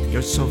alone,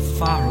 you're so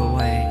far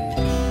away.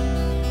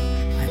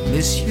 I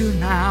miss you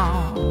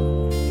now.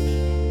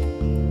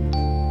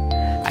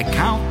 I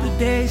count the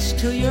days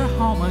till you're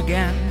home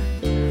again.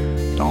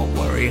 Don't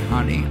worry,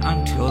 honey,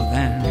 until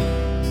then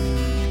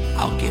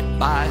I'll get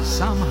by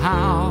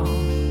somehow.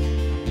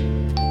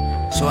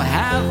 So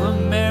have a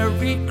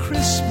Merry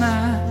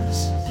Christmas.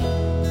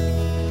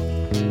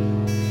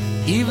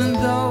 Even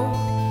though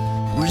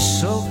we're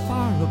so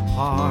far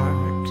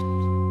apart,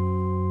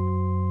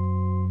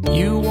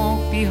 you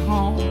won't be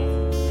home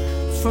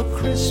for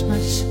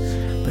Christmas,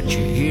 but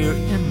you're here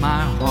in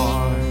my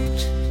heart.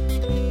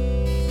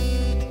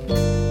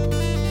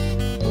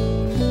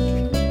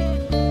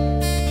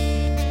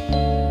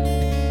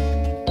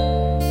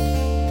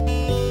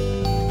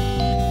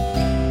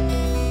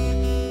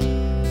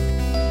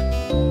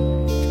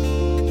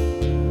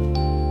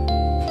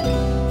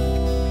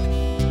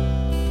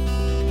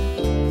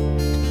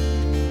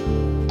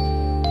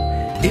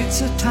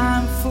 It's a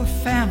time for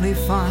family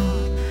fun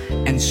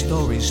and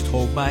stories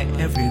told by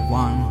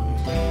everyone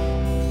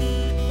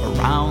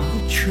around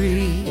the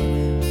tree.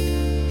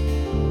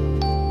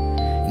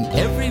 And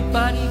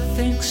everybody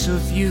thinks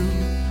of you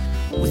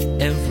with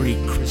every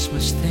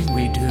Christmas thing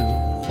we do,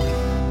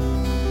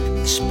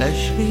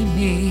 especially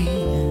me.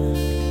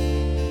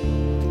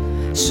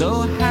 So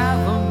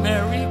have a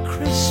Merry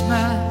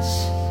Christmas.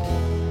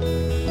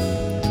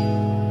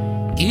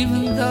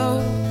 Even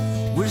though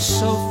we're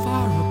so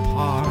far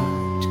apart,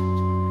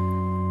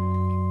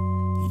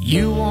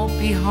 you won't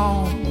be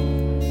home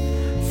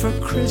for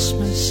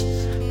Christmas,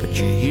 but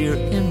you're here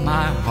in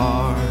my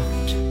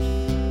heart.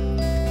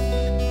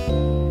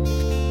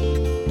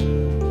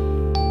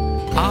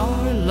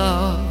 Our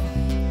love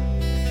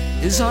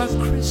is our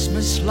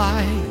Christmas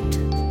light,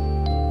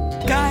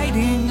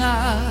 guiding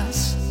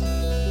us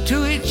to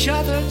each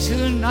other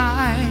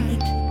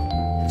tonight.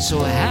 So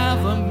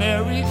have a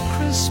Merry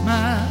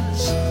Christmas.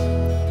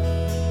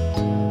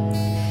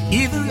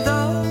 Even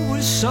though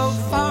we're so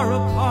far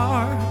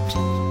apart,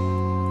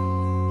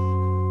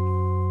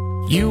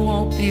 you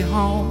won't be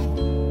home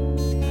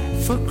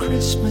for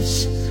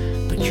Christmas,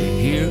 but you're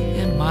here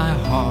in my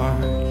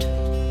heart.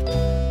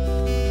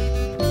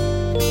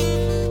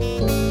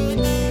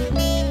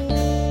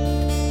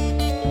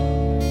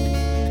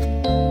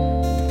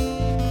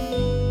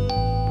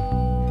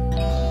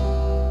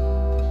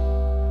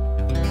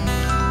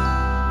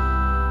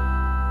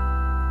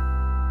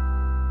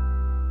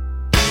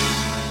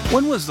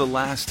 When was the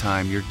last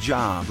time your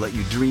job let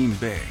you dream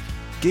big,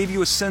 gave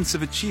you a sense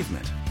of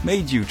achievement,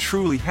 made you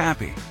truly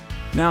happy?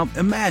 Now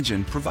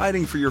imagine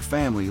providing for your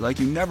family like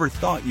you never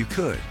thought you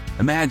could.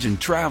 Imagine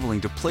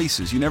traveling to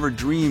places you never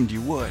dreamed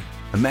you would.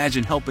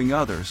 Imagine helping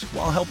others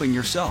while helping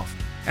yourself.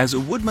 As a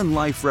Woodman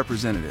Life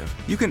representative,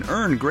 you can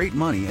earn great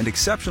money and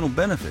exceptional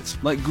benefits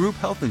like group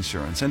health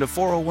insurance and a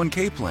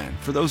 401k plan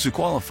for those who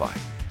qualify.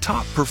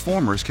 Top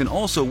performers can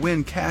also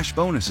win cash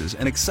bonuses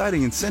and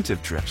exciting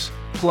incentive trips.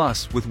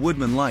 Plus, with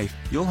Woodman Life,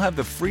 you'll have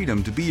the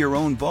freedom to be your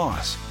own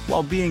boss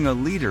while being a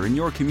leader in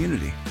your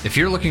community. If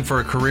you're looking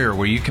for a career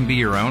where you can be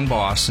your own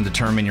boss and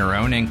determine your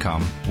own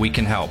income, we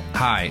can help.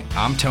 Hi,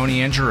 I'm Tony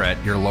Angerette,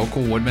 your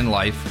local Woodman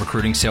Life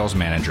recruiting sales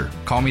manager.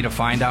 Call me to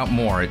find out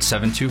more at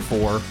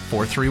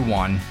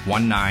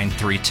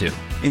 724-431-1932.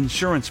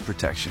 Insurance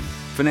protection,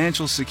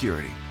 financial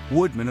security.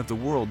 Woodman of the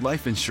World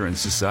Life Insurance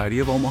Society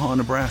of Omaha,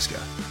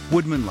 Nebraska.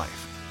 Woodman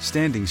Life,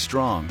 standing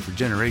strong for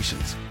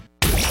generations.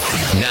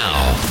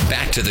 Now,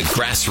 back to the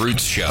Grassroots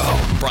Show,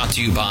 brought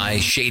to you by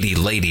Shady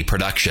Lady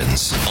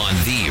Productions on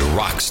the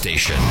Rock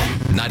Station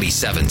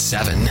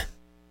 97.7.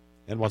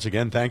 And once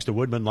again, thanks to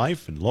Woodman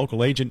Life and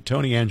local agent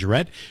Tony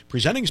Angerette,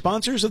 presenting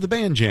sponsors of the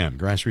Band Jam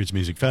Grassroots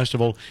Music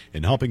Festival,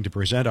 and helping to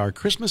present our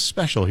Christmas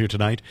special here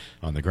tonight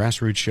on the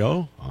Grassroots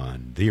Show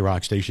on the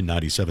Rock Station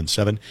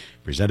 97.7,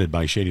 presented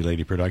by Shady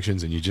Lady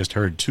Productions. And you just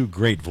heard two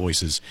great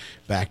voices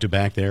back to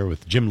back there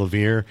with Jim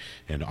Levere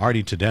and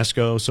Artie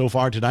Tedesco. So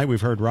far tonight,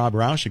 we've heard Rob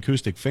Roush,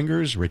 Acoustic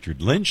Fingers,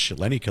 Richard Lynch,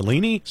 Lenny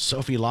Collini,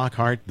 Sophie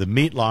Lockhart, the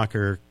Meat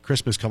Locker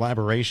Christmas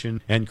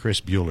collaboration, and Chris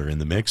Bueller in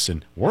the mix.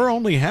 And we're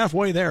only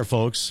halfway there,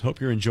 folks.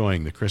 Hope you're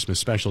enjoying the Christmas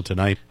special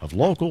tonight of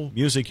local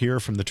music here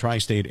from the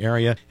tri-state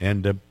area.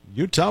 And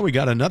Utah, we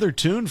got another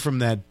tune from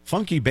that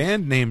funky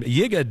band named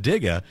Yiga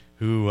Digga,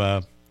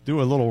 who do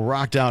a little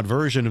rocked out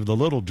version of The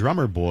Little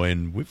Drummer Boy,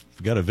 and we've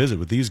got to visit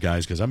with these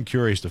guys because I'm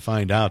curious to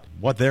find out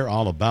what they're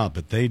all about.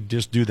 But they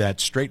just do that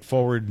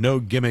straightforward,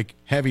 no gimmick,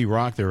 heavy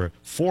rock. They're a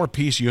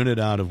 4-piece unit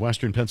out of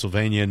Western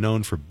Pennsylvania,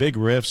 known for big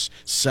riffs,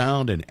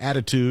 sound, and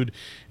attitude.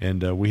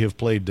 And we have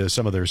played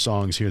some of their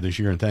songs here this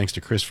year, and thanks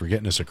to Chris for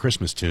getting us a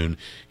Christmas tune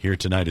here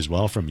tonight as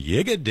well from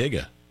Yiga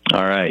Digga.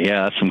 All right,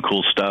 yeah, that's some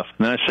cool stuff.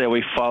 And then I say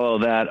we follow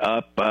that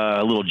up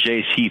a little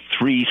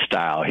JC3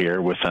 style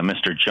here with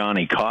Mr.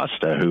 Johnny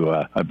Costa, who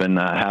I've been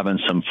having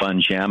some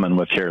fun jamming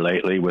with here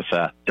lately with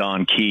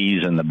Don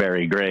Keys and the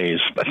Barry Grays.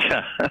 But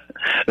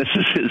this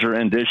is his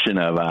rendition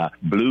of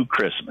Blue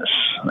Christmas.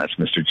 That's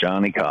Mr.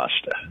 Johnny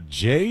Costa.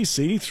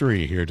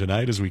 JC3 here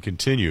tonight as we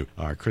continue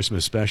our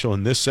Christmas special.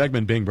 And this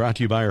segment being brought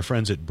to you by our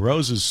friends at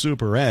Broses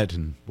Superette.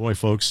 And boy,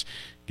 folks,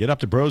 get up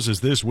to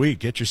Broses this week.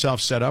 Get yourself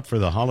set up for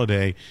the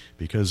holiday,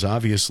 because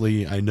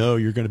obviously I know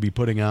you're going to be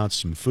putting out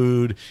some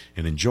food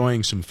and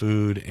enjoying some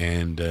food,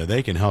 and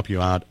they can help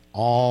you out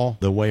all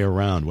the way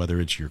around, whether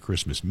it's your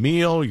Christmas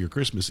meal, your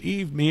Christmas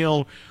Eve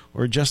meal,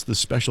 or just the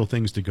special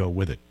things to go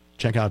with it.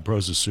 Check out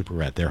Broses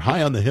Superette. They're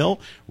high on the hill,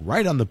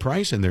 right on the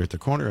price, and they're at the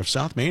corner of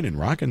South Main and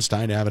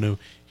Rockenstein Avenue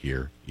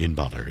here in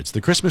Butler. It's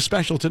the Christmas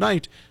special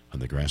tonight on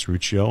the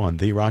Grassroots Show on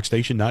the Rock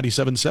Station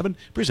 97.7,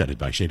 presented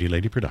by Shady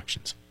Lady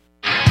Productions.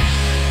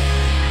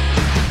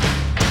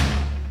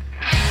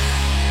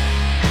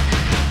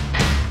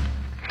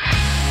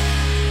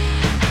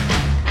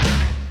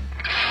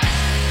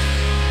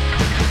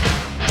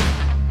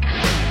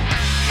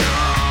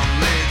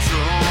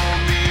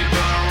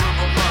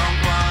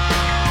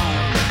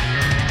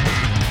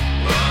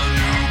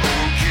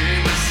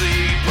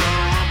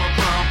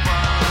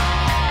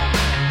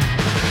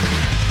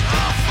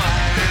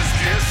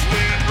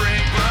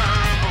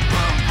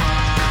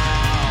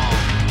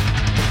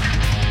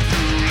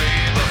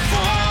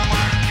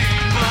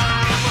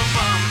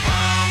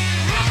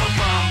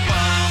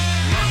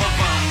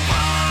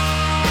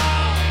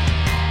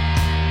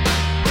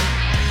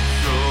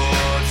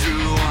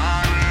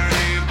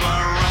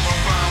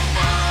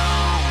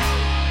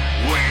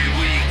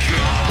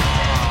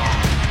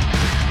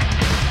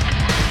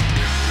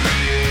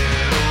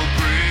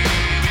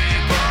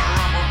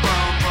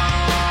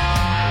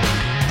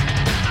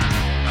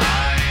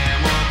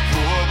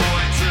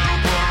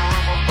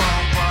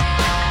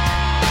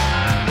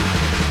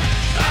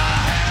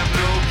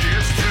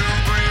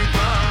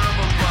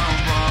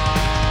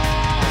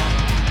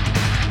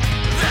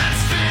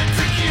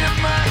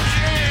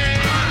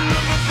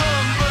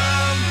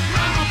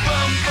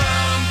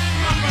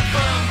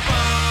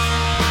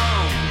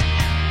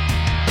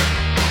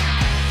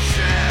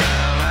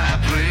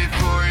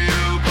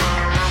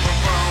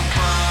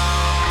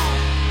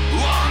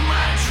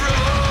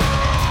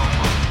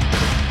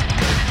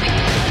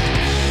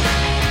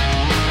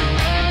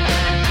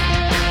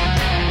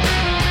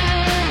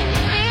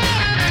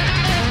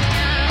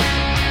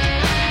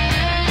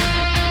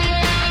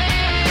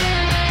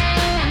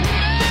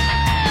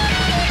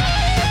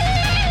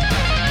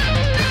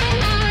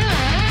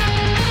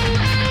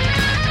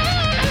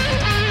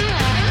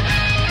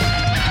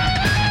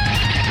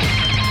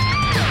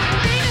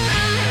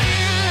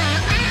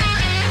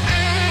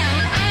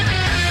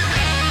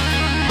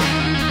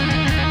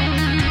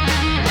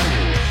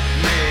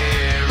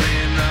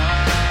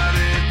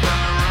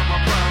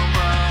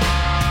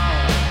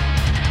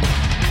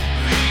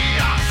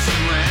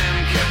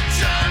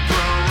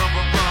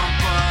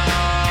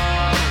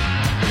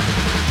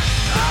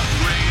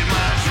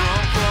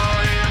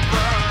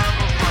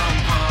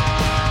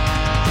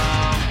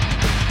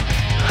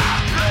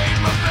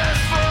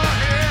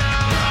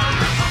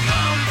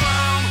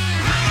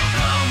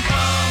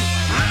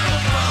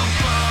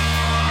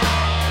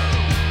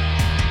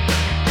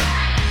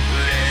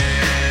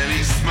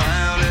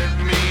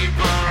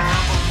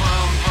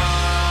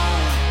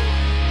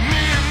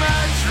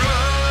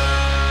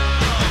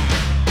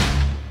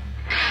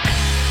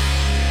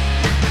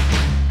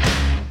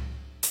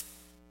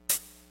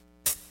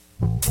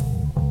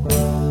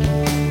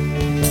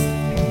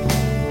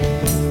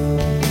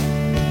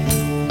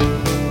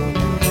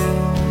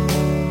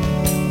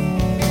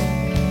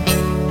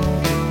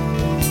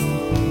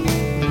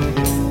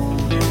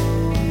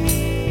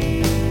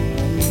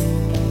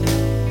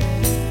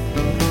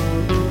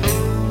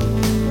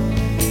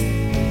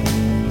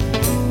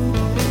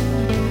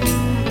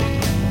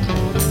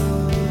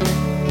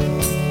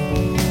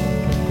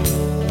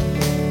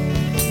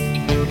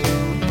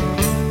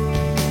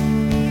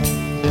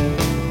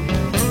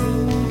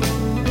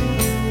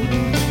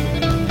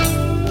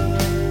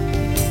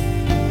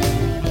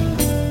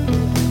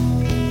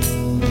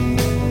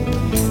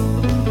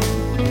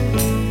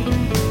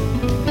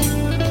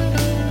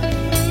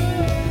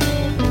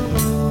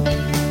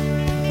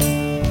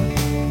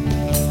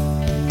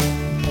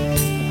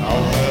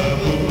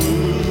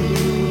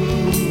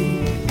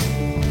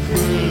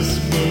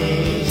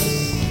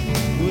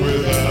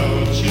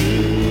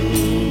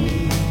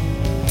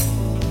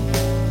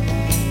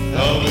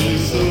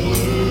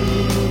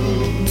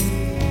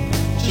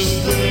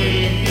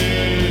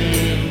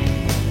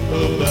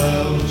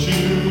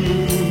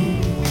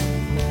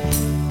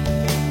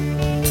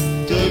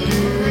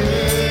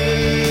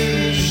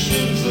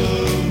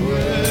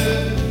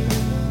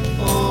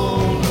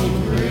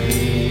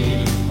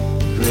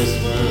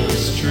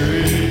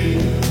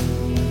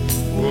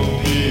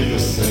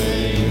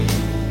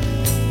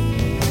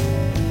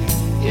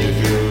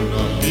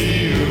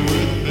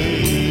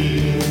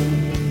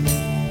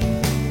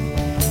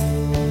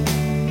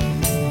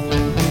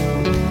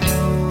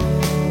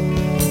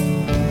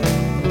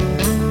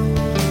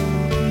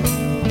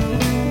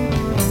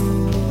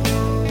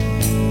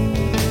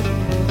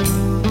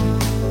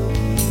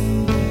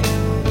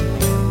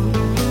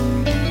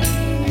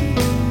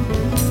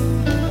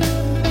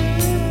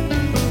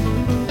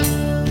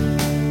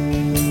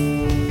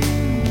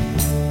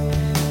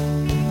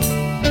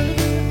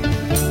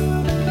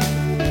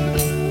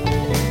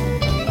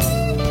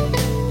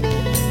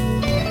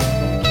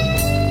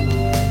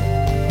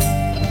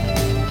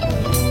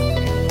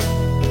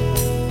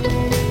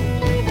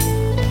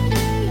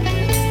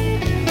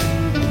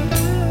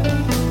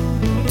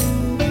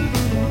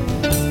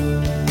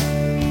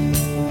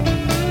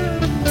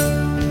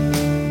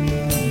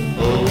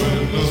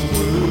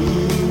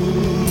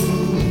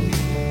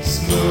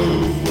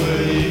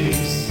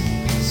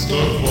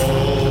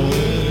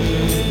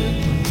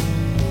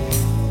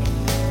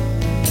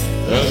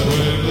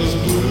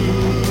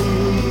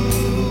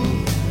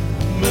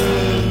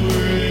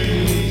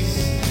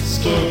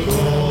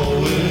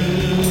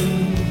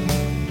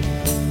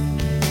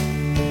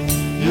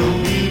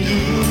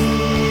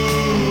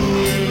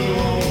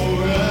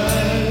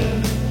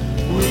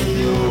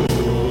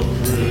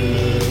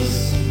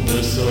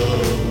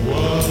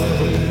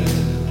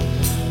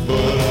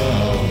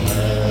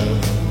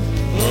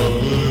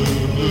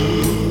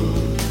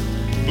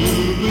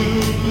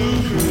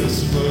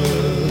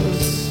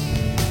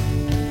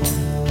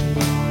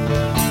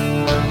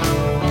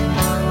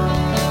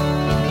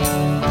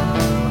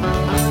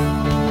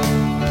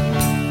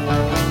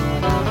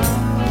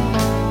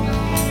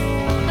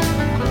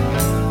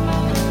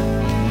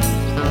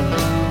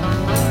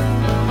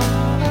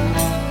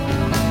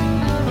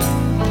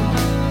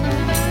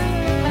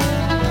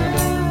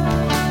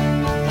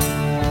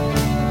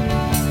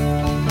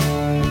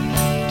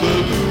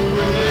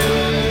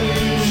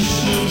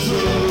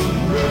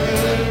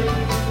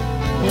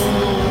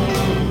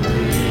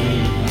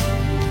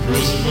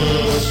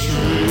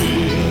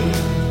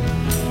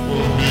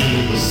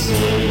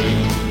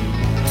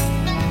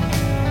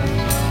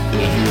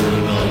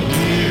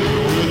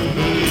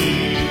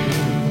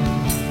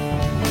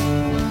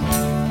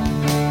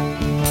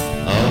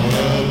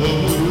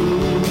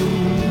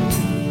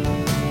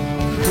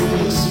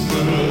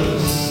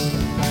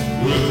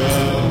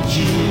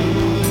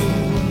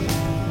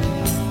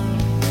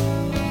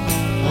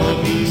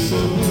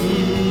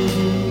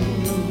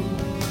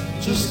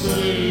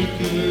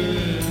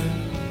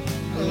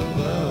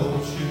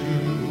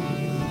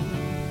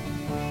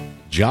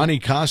 Johnny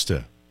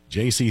Costa,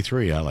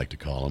 JC3 I like to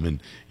call him,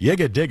 and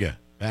Yigga Digga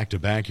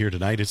back-to-back here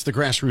tonight. It's the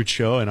Grassroots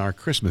Show and our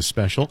Christmas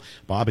special.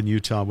 Bob in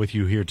Utah with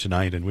you here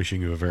tonight and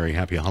wishing you a very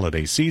happy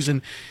holiday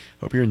season.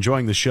 Hope you're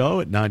enjoying the show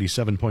at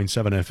 97.7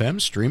 FM,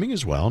 streaming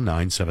as well,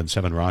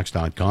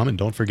 977rocks.com. And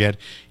don't forget,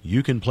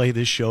 you can play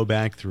this show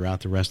back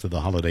throughout the rest of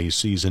the holiday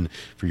season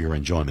for your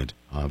enjoyment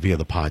via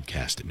the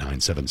podcast at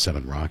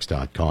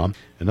 977rocks.com.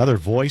 Another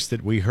voice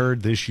that we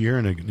heard this year,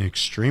 and an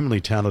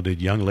extremely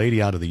talented young lady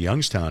out of the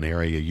Youngstown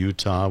area,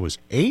 Utah, was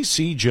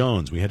A.C.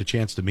 Jones. We had a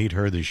chance to meet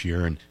her this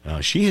year, and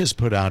she has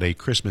put out a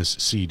Christmas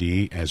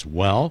CD as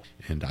well.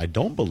 And I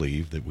don't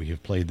believe that we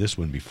have played this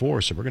one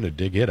before, so we're going to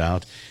dig it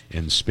out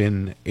and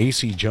spin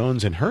A.C.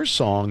 Jones and her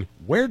song,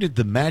 Where Did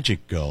the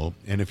Magic Go?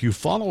 And if you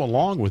follow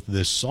along with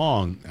this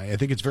song, I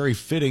think it's very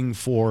fitting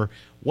for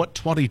what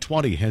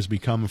 2020 has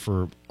become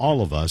for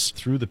all of us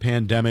through the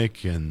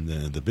pandemic and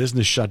the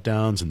business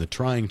shutdowns and the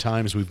trying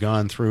times we've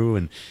gone through.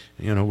 And,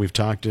 you know, we've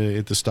talked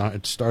at the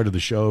start of the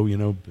show, you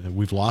know,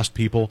 we've lost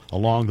people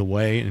along the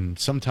way. And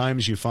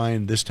sometimes you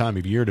find this time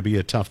of year to be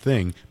a tough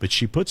thing. But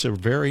she puts a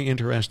very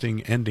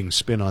interesting ending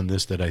spin on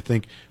this that I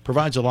think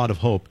provides a lot of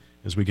hope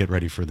as we get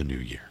ready for the new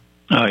year.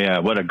 Oh, yeah,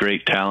 what a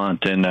great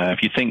talent. And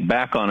if you think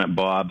back on it,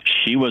 Bob,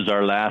 she was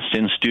our last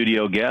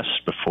in-studio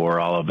guest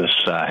before all of this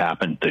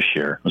happened this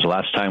year. It was the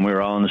last time we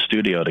were all in the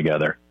studio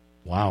together.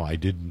 Wow, I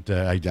didn't,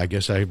 I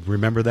guess I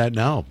remember that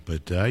now.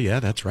 But, yeah,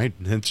 that's right.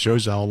 It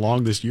shows how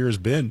long this year has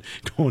been,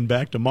 going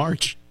back to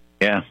March.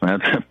 Yeah,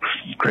 that's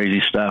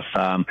crazy stuff.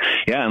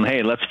 Yeah, and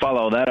hey, let's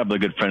follow that up with a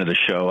good friend of the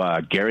show,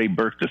 Gary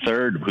Burke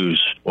III,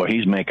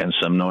 he's making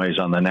some noise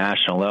on the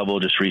national level,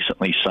 just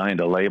recently signed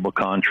a label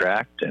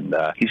contract, and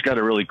he's got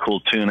a really cool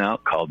tune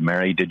out called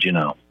Mary Did You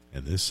Know?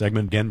 And this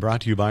segment again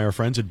brought to you by our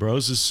friends at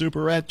Bros'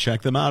 Superette.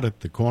 Check them out at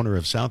the corner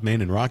of South Main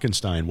and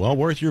Rockenstein. Well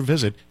worth your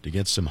visit to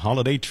get some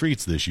holiday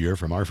treats this year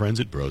from our friends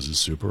at Bros'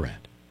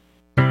 Superette.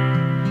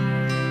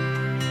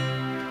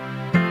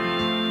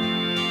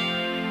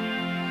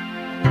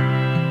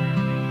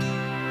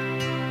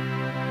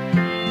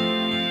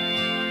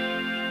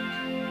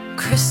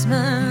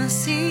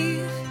 Christmas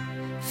Eve,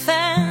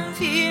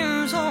 5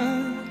 years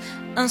old,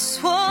 I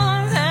swore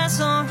I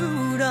saw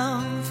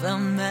Rudolph out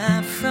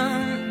my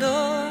front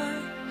door.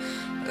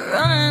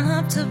 Running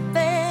up to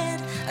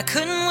bed, I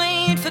couldn't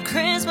wait for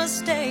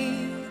Christmas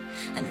Day,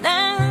 and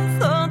I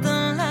thought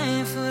the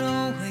life would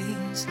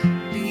always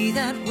be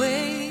that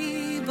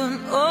way. But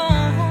oh,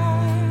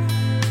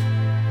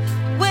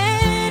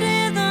 where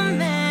did the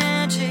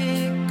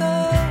magic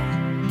go?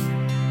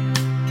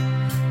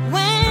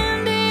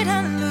 When did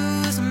I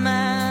lose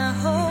my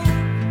hope?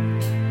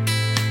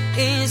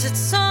 Is it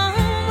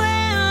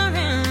somewhere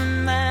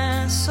in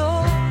my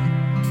soul,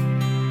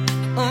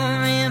 or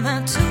am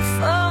I too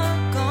far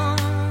gone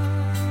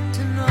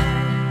to know?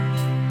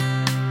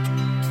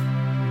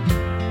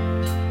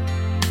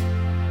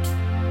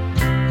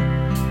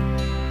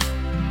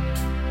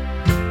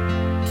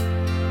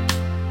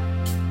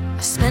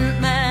 I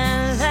spent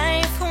my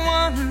life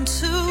wanting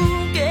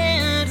to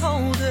get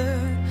older,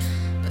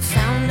 but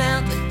found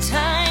out that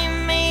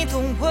time made the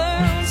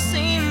world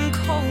seem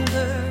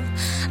colder.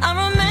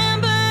 I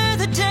remember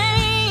the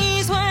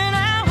days when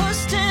I was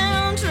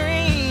still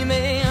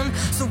dreaming.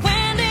 So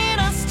when did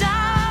I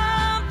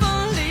stop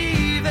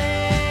believing?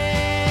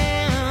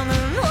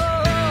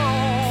 Oh,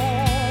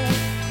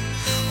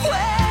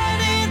 where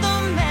did the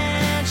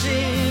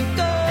magic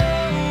go?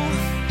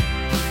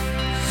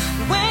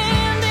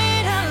 When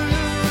did I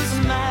lose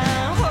my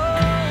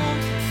hope?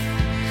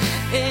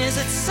 Is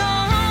it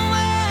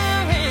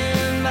somewhere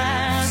in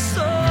my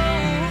soul,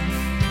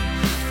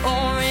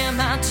 or am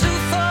I too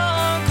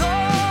far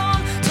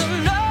gone to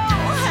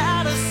know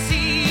how to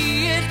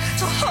see it,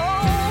 to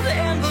hold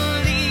and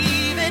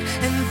believe it,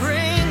 and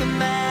bring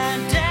my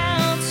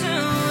down to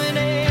an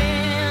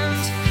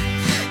end?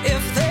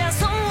 If there's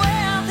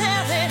somewhere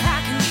there that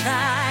I can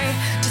try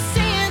to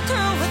see it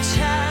through a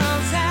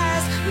child's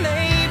eyes,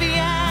 maybe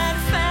I'd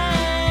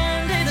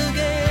find it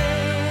again.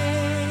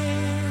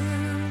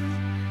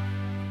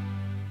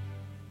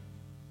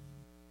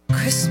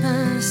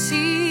 Christmas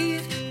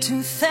Eve,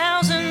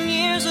 2,000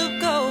 years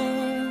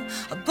ago,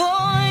 a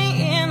boy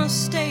in a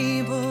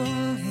stable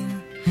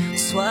in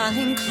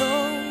swaddling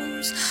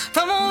clothes,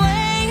 from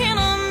away in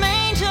a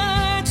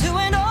manger to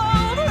an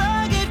old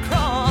rugged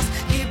cross.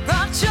 He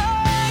brought joy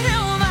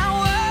to my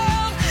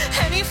world,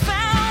 and he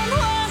found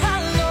what I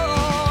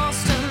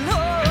lost. And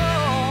oh,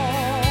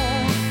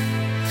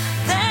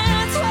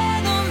 that's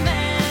where the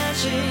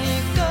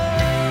magic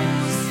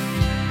goes.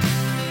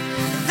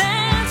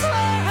 That's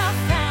where I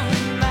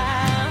found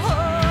my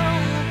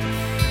hope.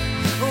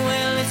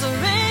 Well, it's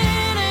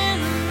written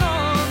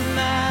on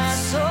my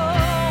soul,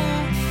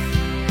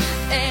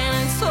 and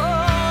it's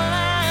all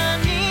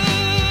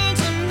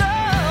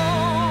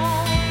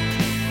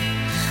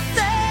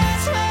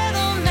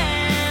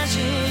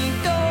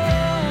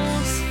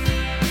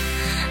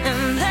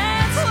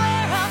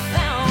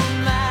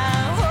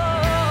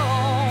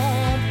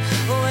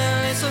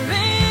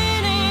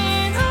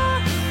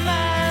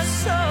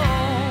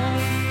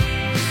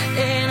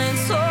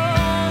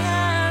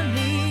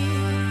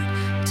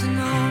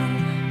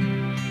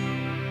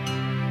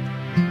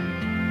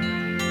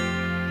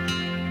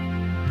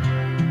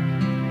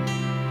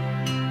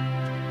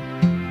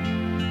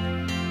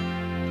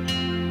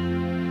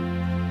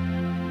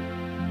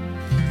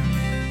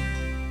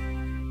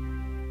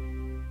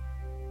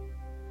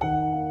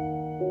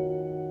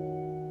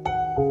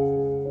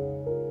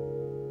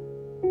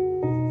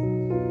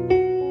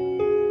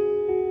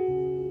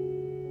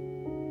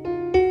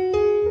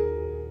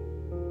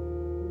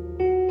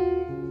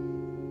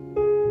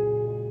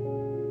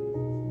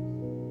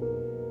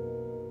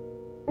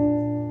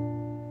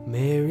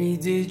Mary,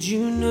 did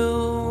you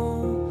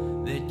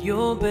know that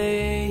your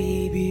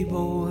baby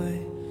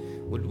boy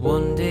would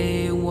one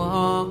day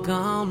walk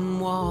on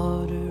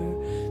water?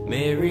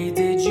 Mary,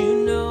 did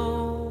you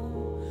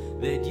know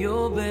that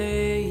your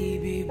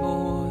baby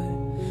boy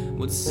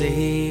would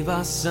save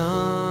our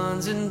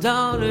sons and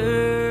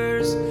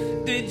daughters?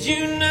 Did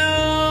you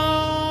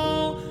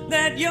know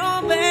that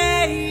your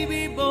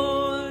baby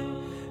boy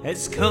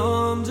has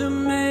come to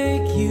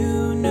make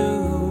you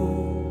new?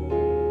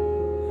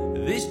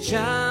 This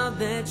child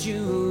that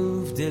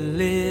you've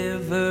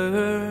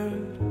delivered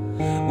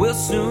will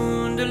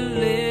soon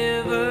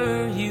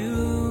deliver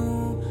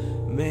you.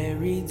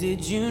 Mary,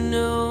 did you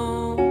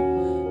know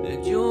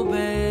that your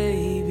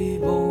baby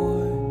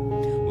boy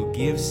will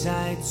give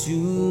sight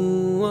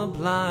to a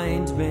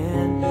blind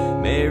man?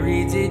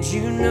 Mary, did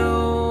you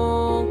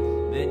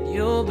know that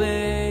your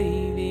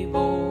baby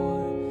boy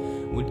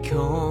would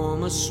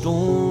calm a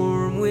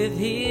storm with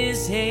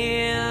his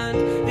hand?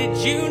 Did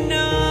you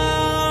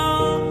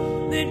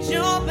know that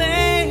your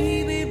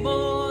baby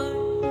boy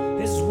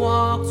has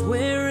walked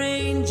where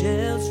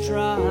angels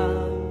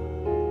trod?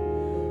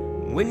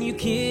 When you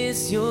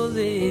kiss your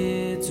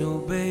little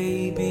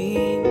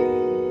baby,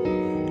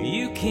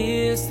 you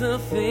kiss the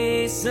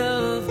face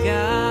of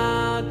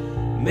God.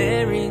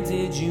 Mary,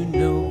 did you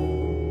know?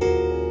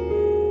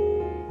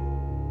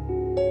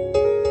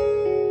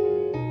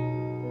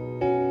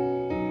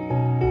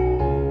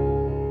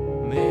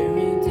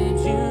 Mary, did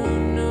you know?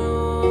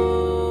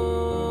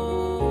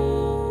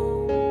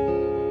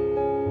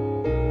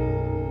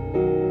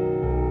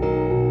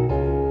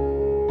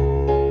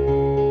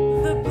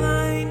 The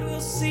blind will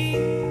see,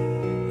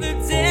 the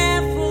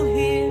deaf will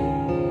hear,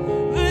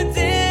 the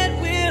dead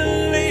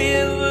will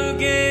live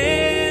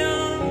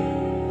again.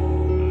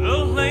 The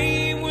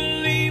lame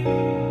will leap,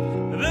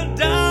 the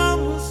dumb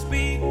will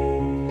speak,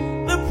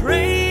 the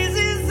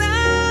praises of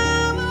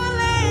our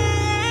land.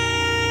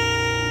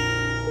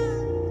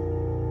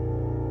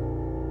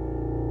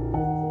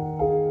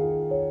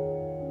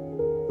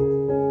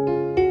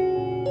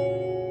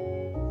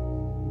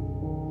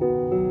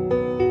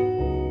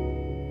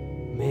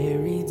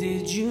 Mary,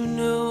 did you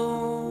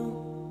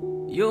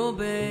know your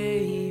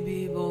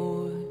baby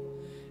boy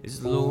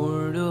is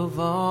Lord of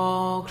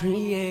all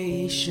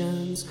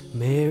creations?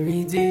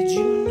 Mary, did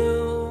you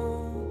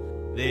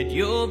know that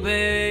your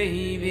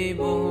baby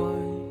boy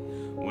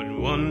would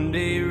one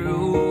day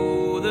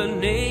rule the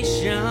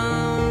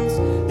nations?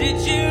 Did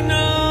you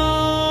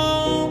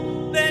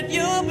know that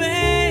your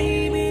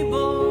baby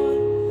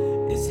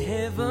boy is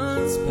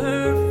heaven's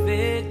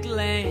perfect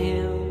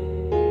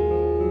lamb?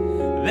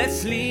 That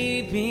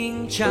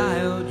sleeping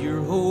child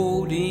you're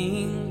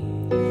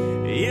holding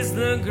is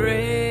the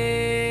great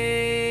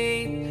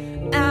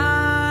I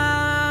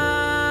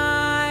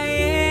am.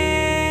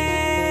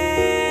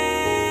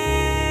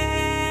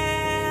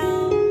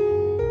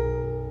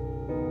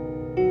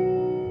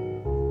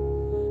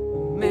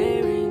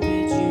 Mary,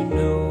 did you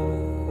know?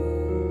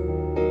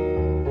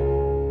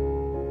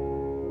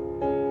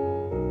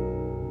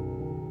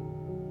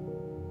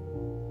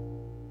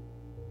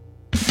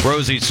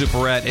 Rosie's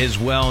Superette is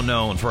well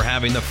known for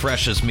having the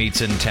freshest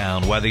meats in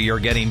town, whether you're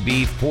getting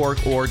beef,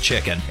 pork, or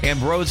chicken.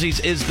 Ambrosie's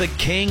is the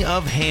king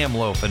of ham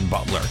loaf in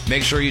Butler.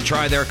 Make sure you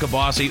try their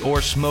kibasi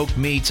or smoked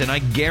meats, and I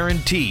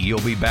guarantee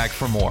you'll be back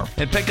for more.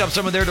 And pick up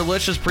some of their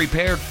delicious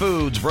prepared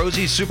foods.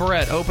 Rosie's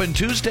Superette, open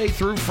Tuesday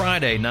through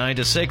Friday, 9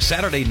 to 6,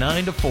 Saturday,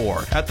 9 to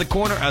 4. At the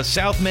corner of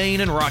South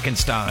Main and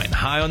Rockenstein.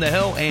 High on the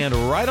hill and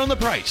right on the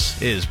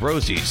price is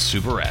Rosie's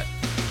Superette.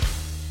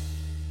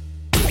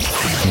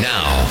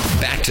 Now,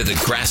 back to the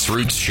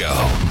Grassroots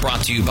Show,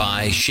 brought to you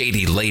by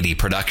Shady Lady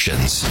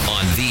Productions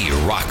on the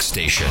Rock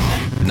Station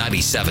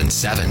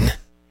 97.7.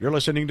 You're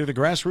listening to the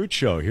Grassroots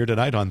Show here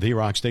tonight on the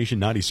Rock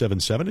Station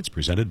 97.7. It's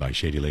presented by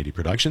Shady Lady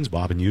Productions.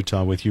 Bob in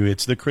Utah with you.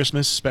 It's the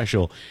Christmas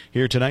special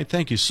here tonight.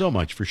 Thank you so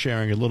much for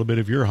sharing a little bit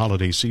of your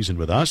holiday season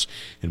with us.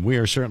 And we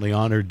are certainly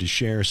honored to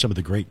share some of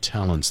the great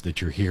talents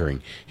that you're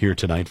hearing here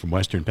tonight from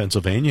Western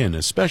Pennsylvania. And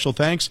a special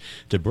thanks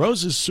to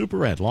Broses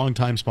Superette,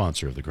 longtime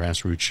sponsor of the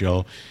Grassroots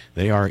Show.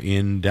 They are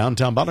in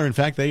downtown Butler. In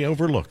fact, they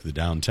overlook the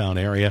downtown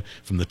area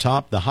from the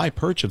top, the high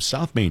perch of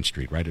South Main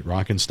Street, right at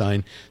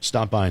Rockenstein.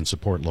 Stop by and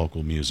support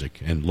local music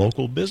and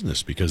local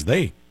business, because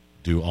they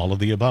do all of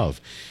the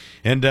above.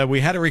 And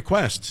we had a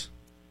request.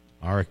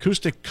 Our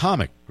acoustic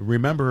comic.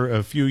 Remember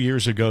a few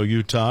years ago,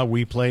 Utah,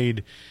 we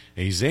played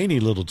a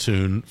zany little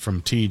tune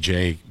from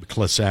TJ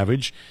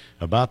Savage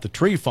about the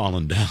tree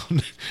falling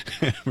down.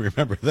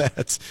 Remember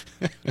that?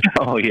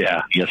 Oh,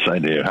 yeah. Yes, I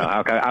do.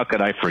 How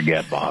could I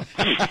forget, Bob?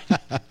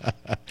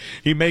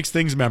 He makes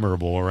things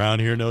memorable around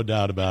here, no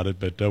doubt about it.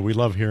 But we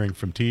love hearing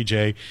from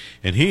TJ.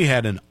 And he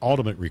had an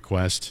ultimate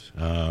request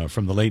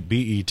from the late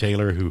B.E.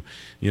 Taylor, who,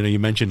 you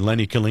mentioned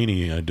Lenny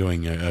Collini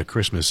doing a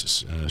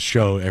Christmas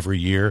show every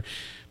year.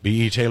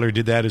 B.E. Taylor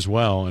did that as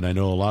well, and I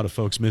know a lot of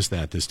folks miss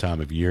that this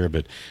time of year.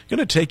 But I'm going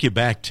to take you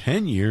back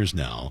 10 years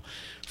now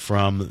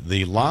from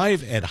the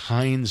Live at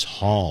Heinz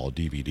Hall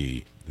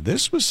DVD.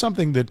 This was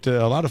something that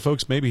a lot of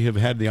folks maybe have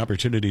had the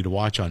opportunity to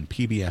watch on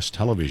PBS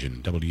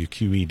television,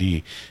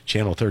 WQED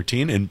Channel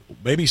 13, and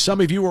maybe some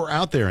of you were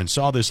out there and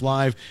saw this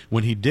live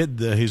when he did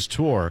his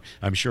tour.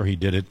 I'm sure he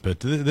did it,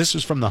 but this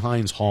is from the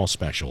Heinz Hall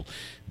special.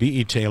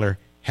 B.E. Taylor,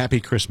 Happy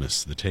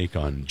Christmas, the take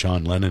on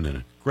John Lennon, and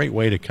a great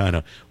way to kind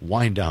of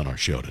wind down our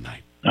show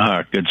tonight.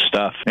 Good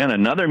stuff. And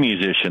another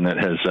musician that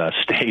has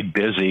stayed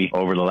busy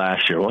over the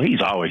last year. Well,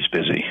 he's always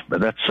busy, but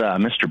that's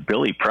Mr.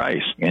 Billy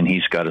Price. And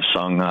he's got a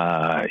song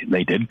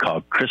they did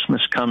called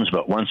Christmas Comes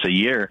But Once a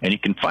Year. And you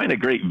can find a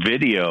great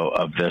video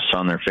of this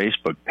on their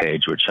Facebook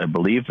page, which I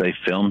believe they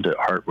filmed at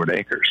Heartwood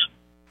Acres.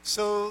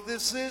 So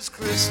this is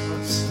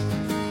Christmas.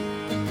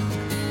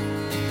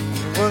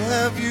 What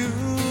have you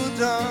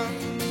done?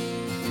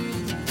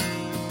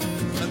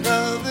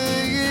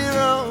 Another year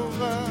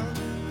over.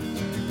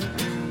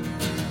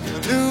 A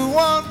new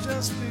one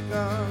just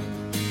begun.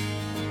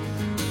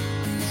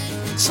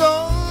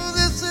 So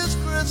this is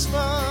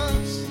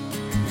Christmas.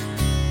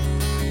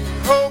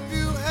 Hope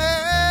you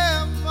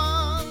have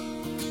fun.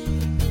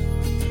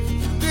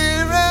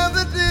 Dear and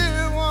the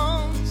dear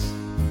ones,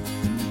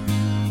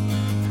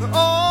 the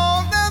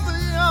old and the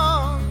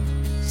young,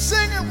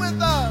 sing it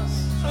with us.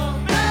 A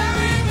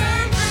Merry,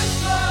 Merry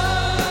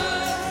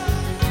Christmas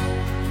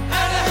and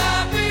a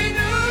Happy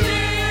New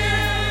Year.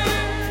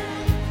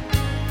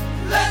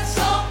 Let's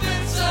hope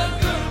it's a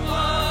good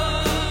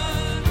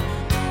one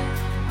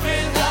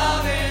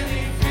without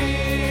any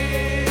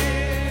fear.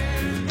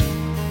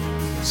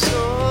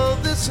 So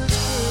this is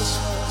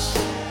Christmas,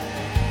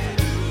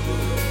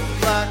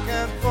 black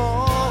and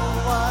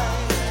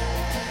white,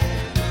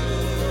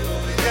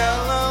 the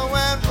yellow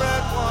and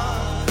red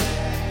one.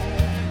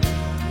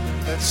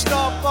 Let's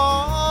stop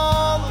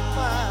all the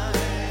fight.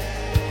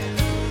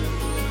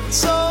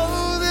 So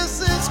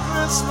this is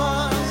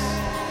Christmas.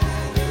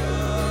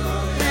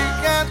 We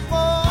can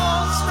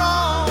fall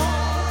strong,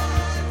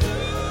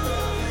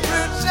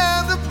 rich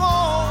and the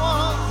poor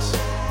ones.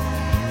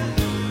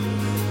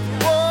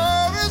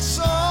 War is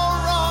so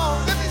wrong.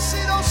 Let me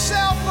see those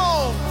cell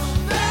phones.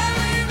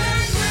 Merry,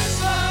 Merry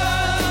Christmas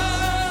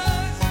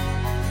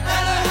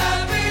and a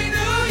Happy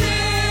New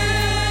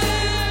Year.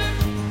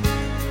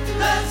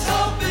 Let's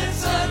hope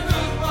it's a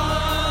good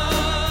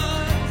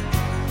one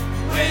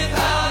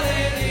without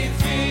any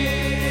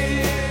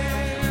fear.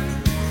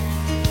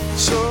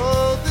 So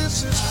this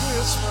is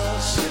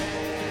Christmas.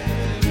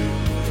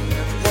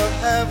 What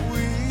have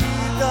we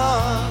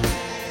done?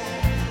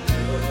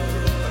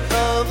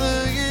 Another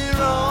year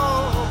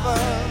over.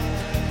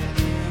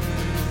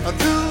 A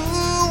new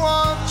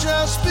one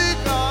just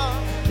begun.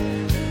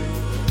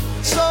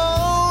 So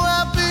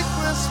happy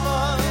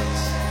Christmas.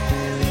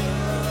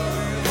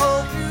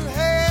 Hope you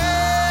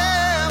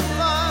have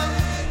fun.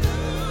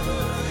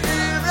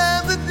 Dear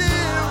and the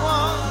dear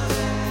ones,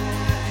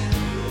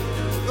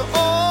 the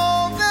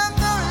old and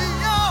the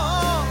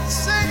young,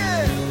 sing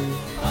it.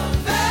 A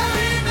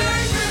Merry,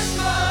 Merry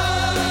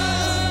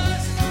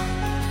Christmas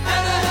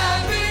and a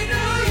Happy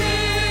New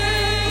Year.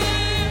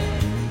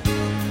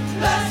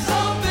 Let's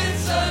hope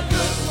it's a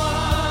good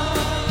one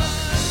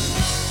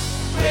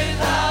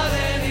without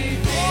any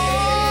fear.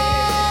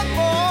 One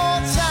more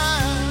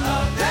time. A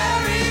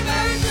Merry,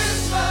 Merry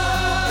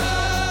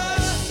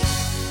Christmas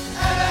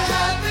and a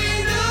Happy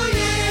New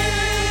Year.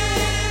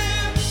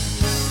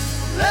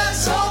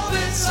 Let's hope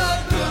it's a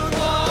good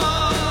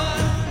one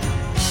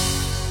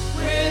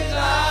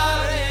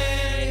without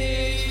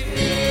any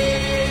fear.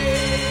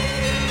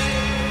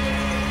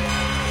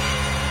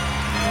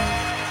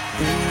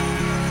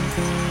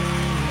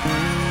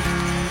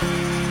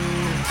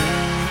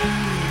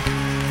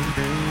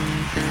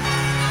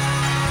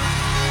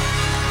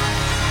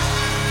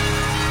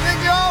 Thank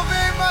you all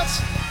very much.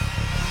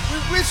 We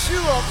wish you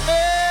a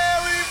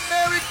Merry,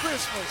 Merry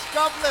Christmas.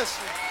 God bless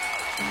you.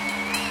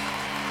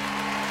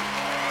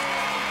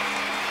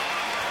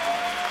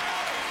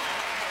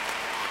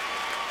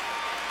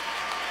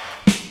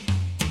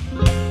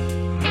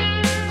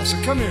 I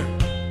said, come here.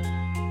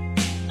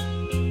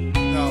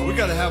 Now, we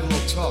got to have a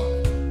little talk.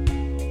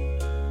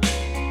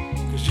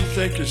 Because you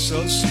think you're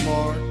so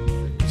smart,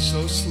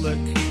 so slick.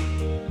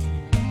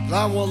 But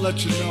I won't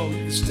let you know you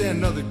can stand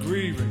another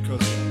grieving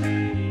because,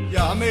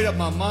 yeah, I made up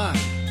my mind.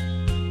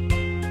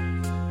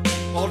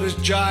 All this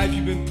jive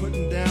you've been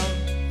putting down,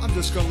 I'm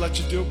just going to let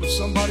you do it with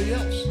somebody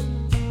else.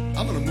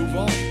 I'm going to move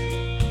on.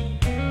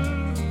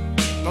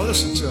 Now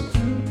listen to me.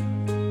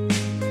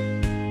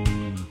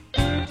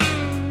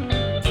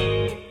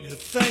 You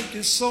thank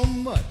you so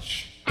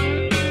much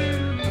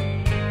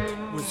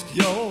with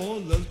your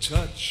little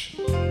touch.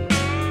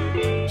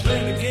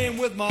 Playing the game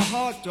with my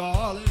heart,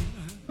 darling.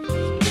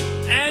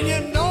 And you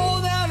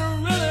know that it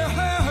really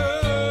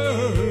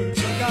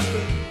hurts. I got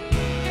to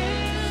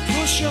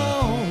push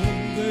on,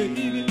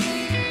 baby.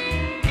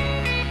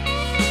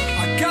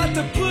 I got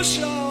to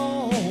push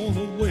on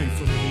away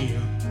from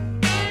here.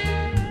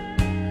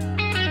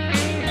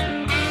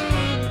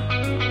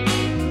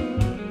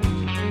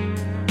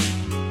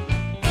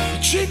 You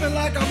treat me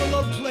like I'm a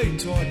little play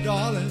toy,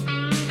 darling.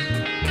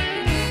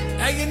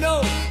 And And you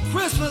know,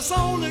 Christmas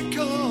only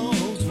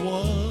comes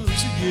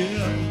once a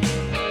year.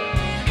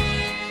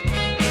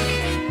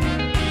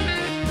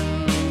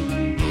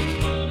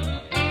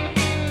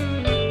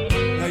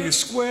 Now your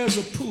square's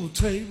a pool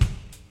table,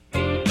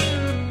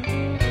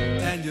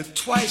 and you're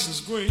twice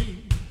as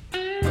green.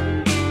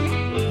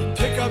 You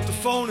pick up the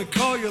phone and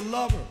call your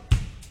lover,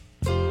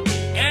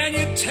 and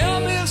you tell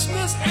me it's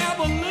Miss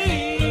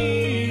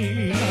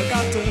Abilene. I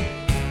got to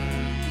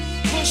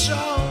push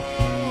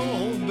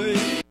on,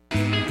 baby.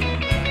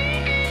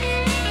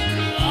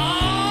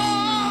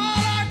 Oh,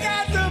 I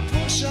got to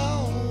push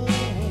on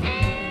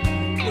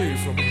away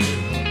from here.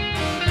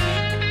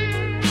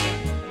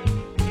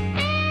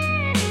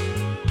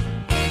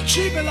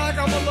 Treat me like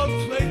I'm a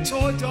little play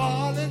toy,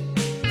 darling.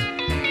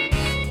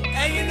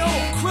 And you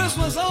know,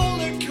 Christmas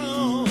only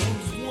comes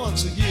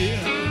once a year.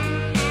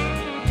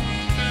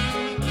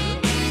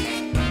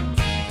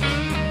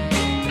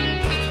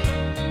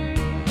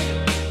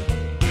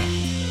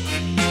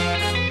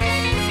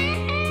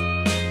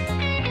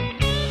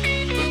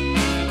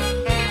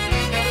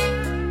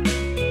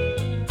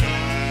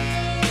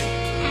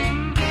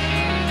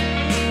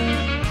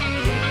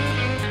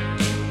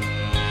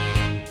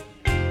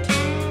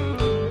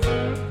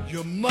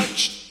 You're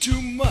much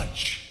too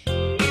much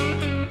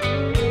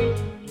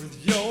with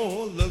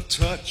your little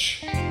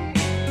touch.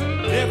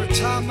 Every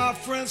time my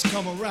friends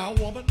come around,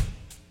 woman,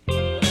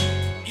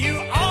 you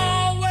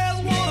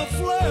always wanna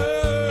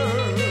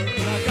flirt.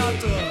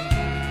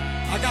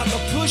 I got to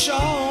push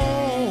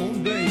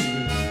on,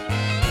 baby.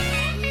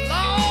 Lord,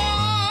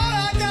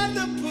 I got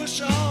to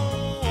push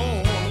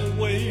on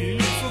away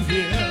from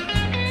here.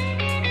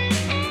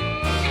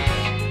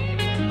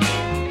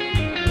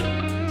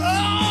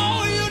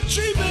 Oh, you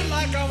treat me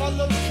like I'm a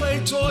little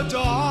play toy,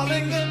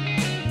 darling.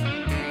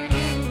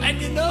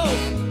 And you know,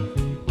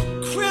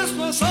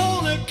 Christmas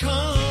only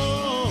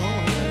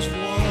comes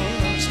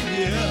once a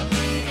year.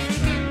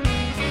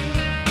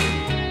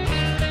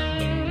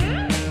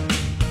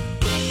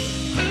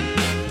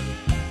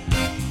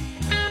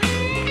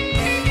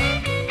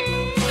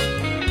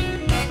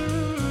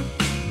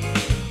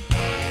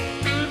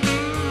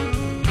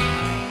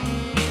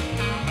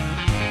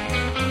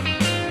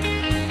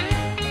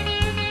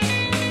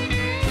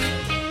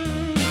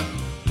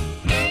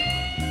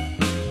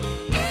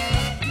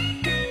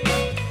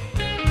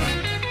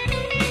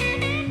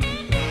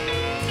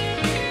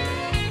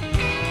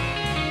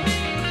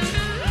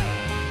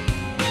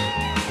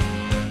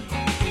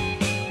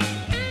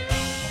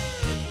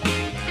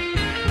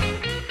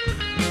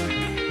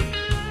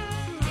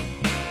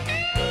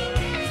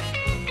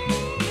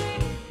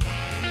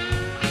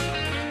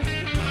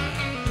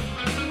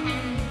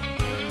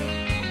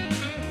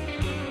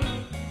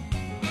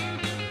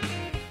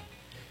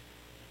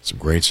 Some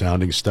great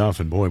sounding stuff,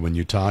 and boy, when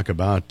you talk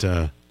about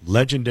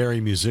legendary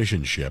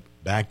musicianship,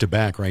 back to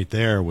back right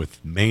there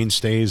with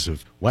mainstays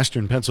of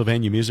Western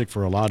Pennsylvania music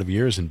for a lot of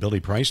years, and Billy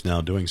Price now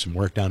doing some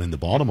work down in the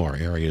Baltimore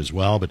area as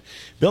well. But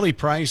Billy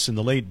Price and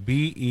the late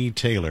B.E.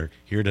 Taylor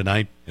here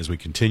tonight as we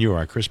continue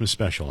our Christmas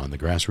special on the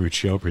Grassroots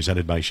Show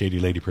presented by Shady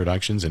Lady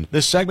Productions. And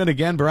this segment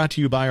again brought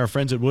to you by our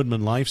friends at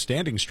Woodman Life,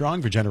 standing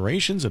strong for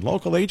generations, and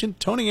local agent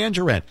Tony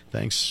Angerette.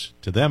 Thanks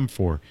to them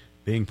for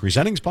being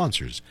presenting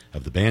sponsors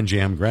of the Band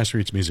Jam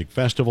Grassroots Music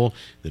Festival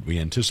that we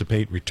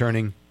anticipate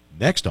returning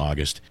next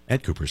August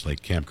at Cooper's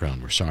Lake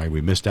Campground. We're sorry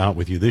we missed out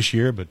with you this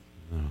year, but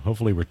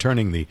hopefully we're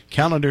turning the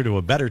calendar to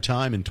a better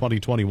time in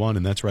 2021,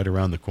 and that's right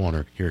around the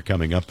corner here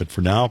coming up. But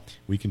for now,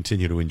 we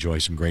continue to enjoy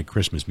some great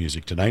Christmas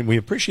music tonight. And we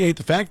appreciate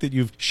the fact that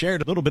you've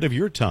shared a little bit of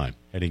your time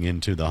heading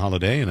into the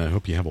holiday, and I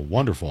hope you have a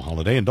wonderful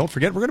holiday. And don't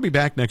forget, we're going to be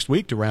back next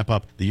week to wrap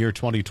up the year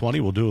 2020.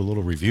 We'll do a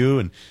little review,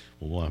 and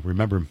we'll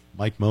remember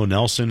Mike Mo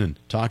Nelson and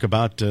talk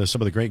about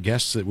some of the great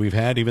guests that we've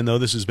had, even though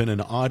this has been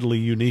an oddly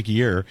unique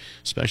year,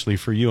 especially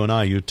for you and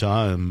I,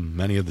 Utah, and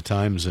many of the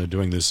times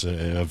doing this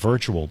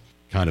virtual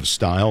kind of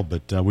style.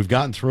 But we've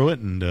gotten through it,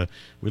 and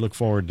we look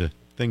forward to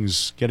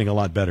things getting a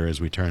lot better as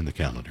we turn the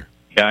calendar.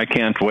 Yeah, I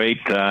can't wait.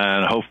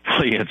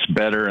 Hopefully it's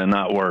better and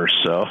not worse.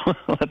 So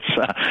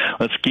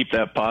let's keep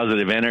that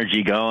positive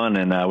energy going.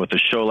 And with a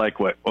show like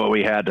what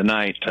we had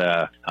tonight,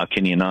 how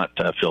can you not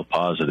feel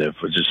positive?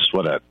 It's just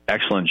what an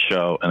excellent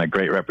show and a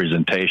great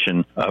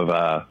representation of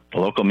the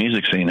local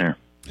music scene here.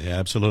 Yeah,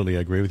 absolutely. I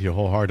agree with you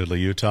wholeheartedly,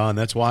 Utah, and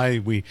that's why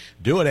we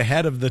do it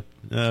ahead of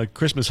the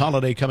Christmas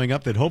holiday coming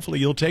up, that hopefully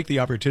you'll take the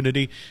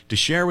opportunity to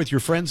share with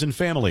your friends and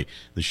family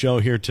the show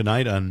here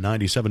tonight on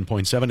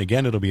 97.7.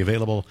 Again, it'll be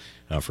available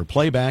for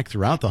playback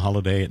throughout the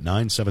holiday at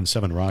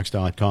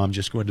 977rocks.com.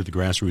 Just go into the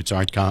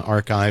Grassroots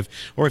Archive,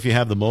 or if you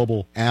have the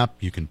mobile app,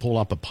 you can pull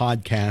up a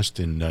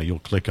podcast and you'll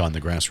click on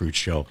the Grassroots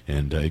Show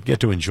and get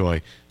to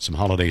enjoy some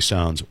holiday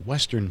sounds,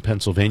 Western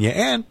Pennsylvania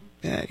and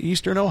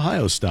Eastern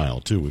Ohio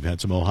style, too. We've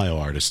had some Ohio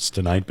artists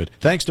tonight, but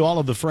thanks to all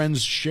of the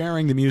friends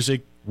sharing the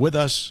music with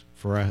us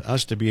for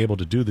us to be able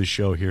to do this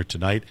show here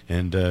tonight.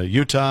 And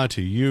Utah,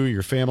 to you,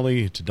 your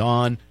family, to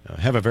Dawn,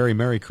 have a very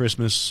Merry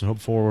Christmas. Hope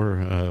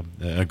for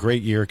a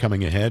great year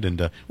coming ahead,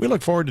 and we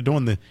look forward to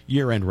doing the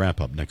year-end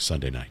wrap-up next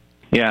Sunday night.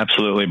 Yeah,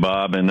 absolutely,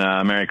 Bob. And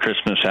Merry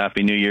Christmas,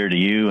 Happy New Year to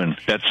you and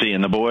Betsy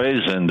and the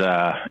boys and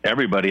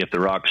everybody at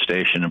the Rock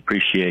Station.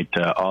 Appreciate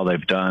all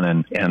they've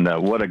done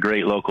and what a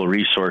great local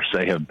resource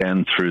they have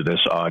been through this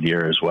odd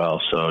year as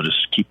well. So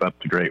just keep up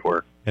the great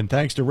work. And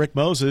thanks to Rick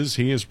Moses,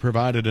 he has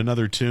provided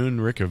another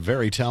tune. Rick, a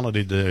very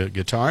talented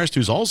guitarist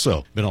who's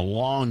also been a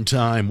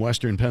long-time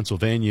Western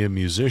Pennsylvania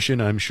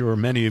musician. I'm sure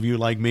many of you,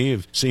 like me,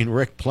 have seen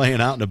Rick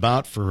playing out and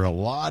about for a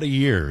lot of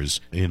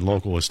years in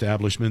local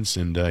establishments,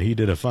 and he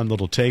did a fun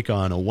little take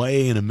on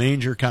Away in a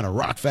Manger, kind of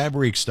rock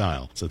fabric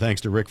style. So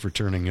thanks to Rick for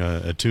turning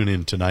a tune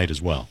in tonight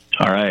as well.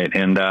 All right,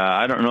 and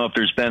I don't know if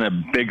there's been a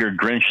bigger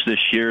Grinch this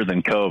year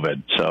than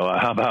COVID, so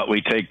how about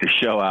we take the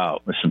show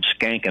out with some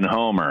Skankin'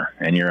 Homer,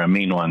 and you're a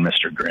mean one,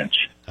 Mr. Grinch.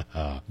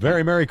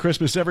 Very Merry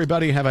Christmas,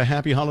 everybody. Have a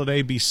happy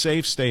holiday. Be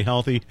safe, stay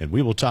healthy, and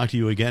we will talk to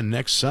you again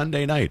next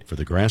Sunday night for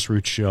the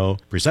Grassroots Show,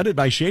 presented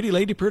by Shady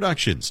Lady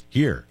Productions,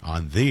 here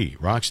on the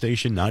Rock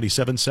Station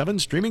 97.7,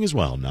 streaming as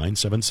well,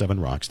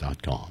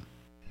 977rocks.com.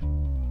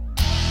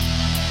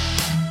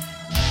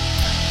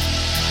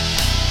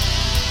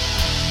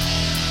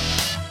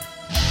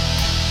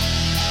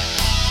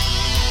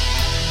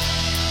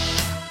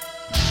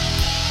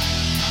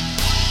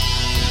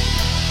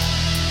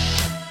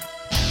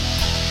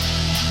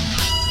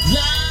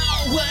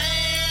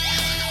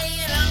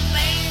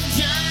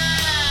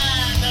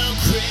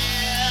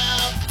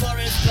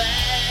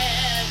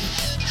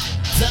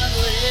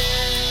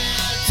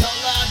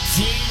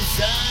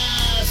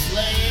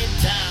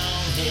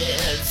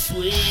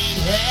 Sweet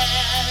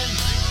head,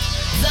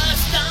 the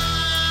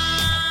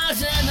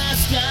stars in the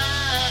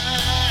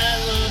sky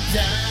look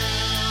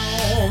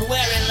down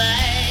where it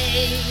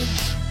lay.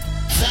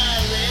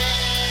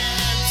 Silent,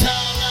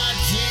 tall Lord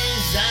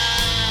Jesus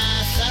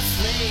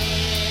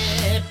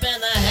asleep in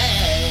the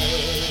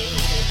hay.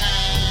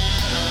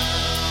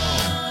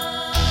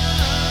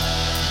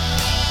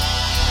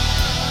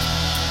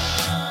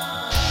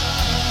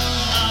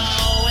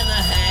 Oh, in the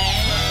hay.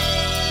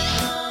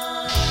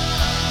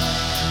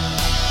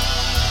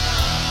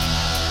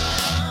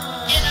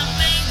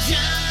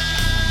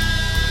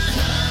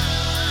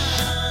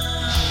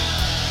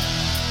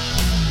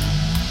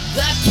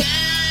 The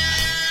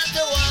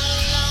candle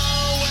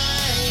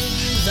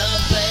always the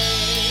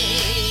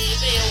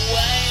baby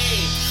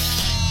away,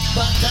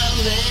 but the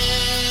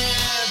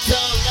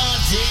little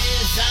Lord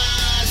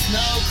Jesus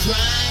no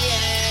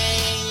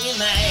crying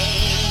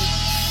made.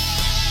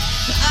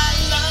 I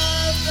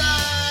love the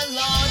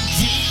Lord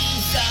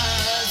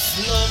Jesus,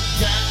 look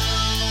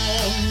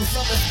down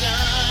from the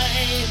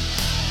sky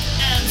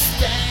and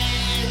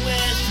stay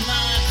with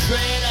my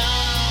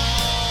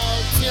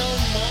cradle till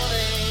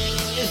morning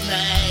is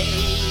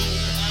made.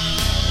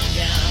 Oh,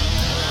 yeah.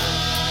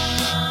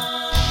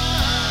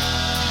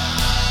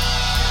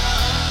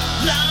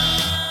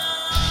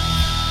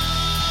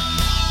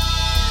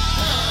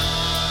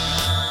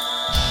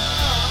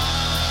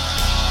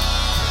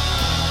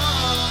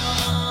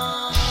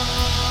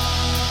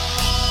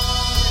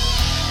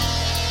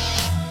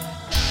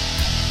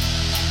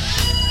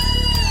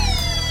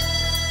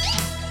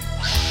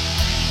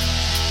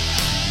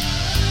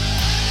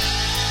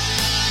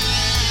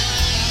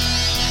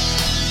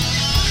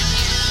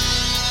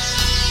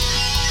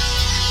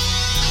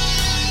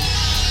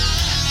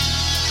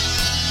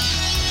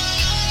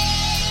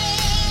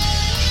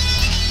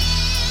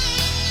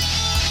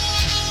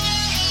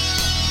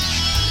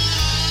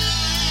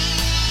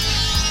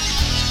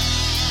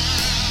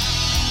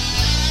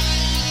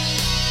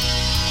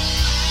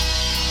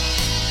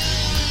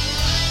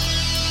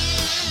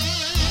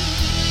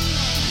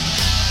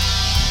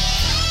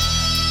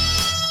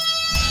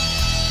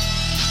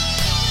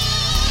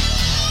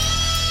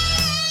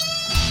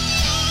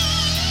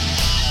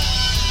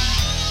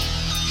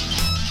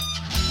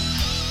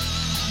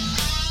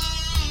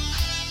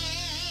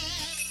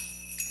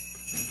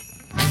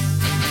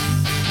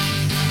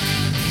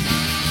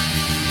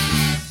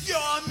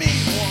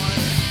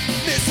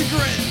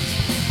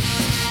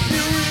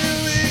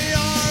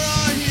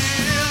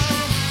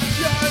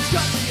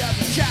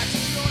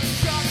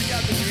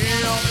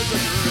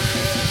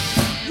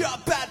 You're a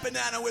bad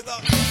banana with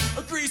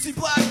a greasy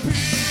black peel.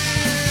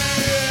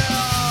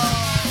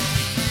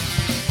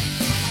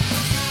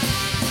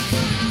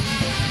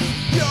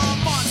 You're a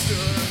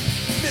monster,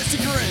 Mr.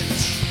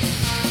 Grinch.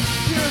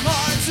 Your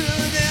heart's an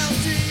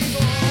empty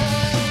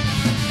hole.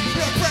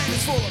 Your brain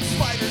is full of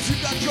spiders.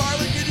 You've got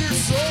garlic in your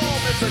soul,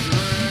 Mr.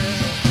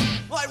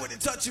 Grinch. I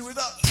wouldn't touch you with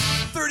a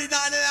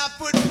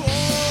 39.5-foot pole.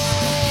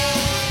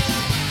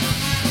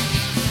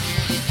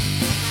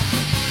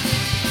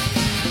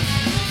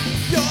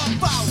 You're a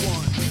foul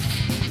one,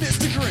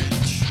 Mr.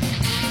 Grinch.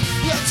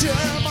 Your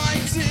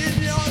termites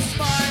in your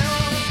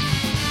smile.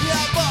 You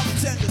have all the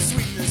tender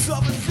sweetness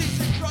of a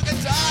seasoned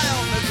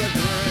crocodile, Mr.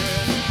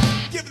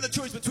 Grinch. Given the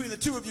choice between the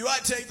two of you,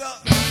 I'd take the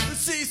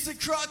seasoned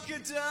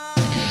crocodile.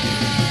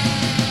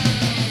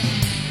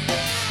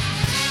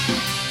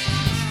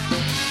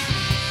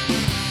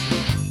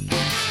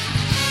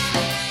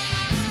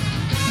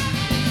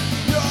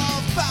 You're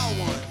a foul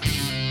one,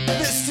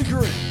 Mr.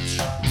 Grinch.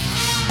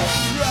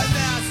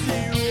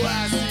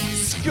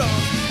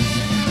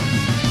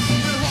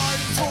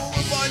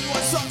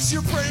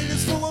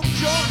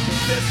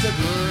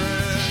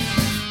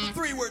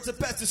 words that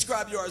best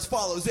describe you are as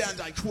follows, and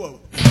I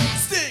quote: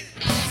 stink,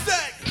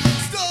 stank,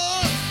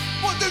 stunk.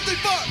 1, 2, 3,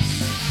 4.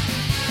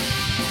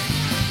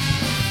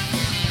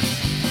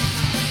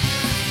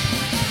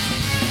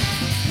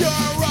 You're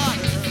a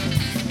rotter,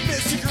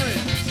 Mr.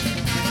 Grinch.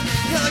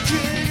 You're the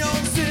king of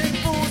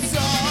sinful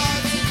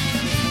songs.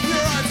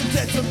 Your eyes are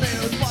dead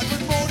tomatoes, blocked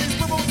with moldies,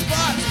 purple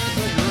spots.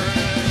 The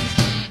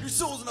Grinch. Your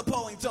soul's an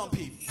appalling dump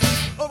heap,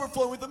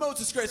 overflowing with the most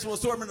disgraceful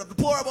assortment of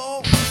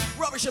deplorable,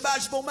 rubbish,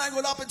 imaginable,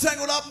 mangled up and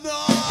tangled up.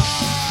 No!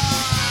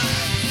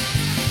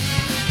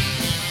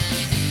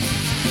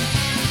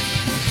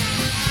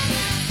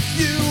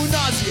 You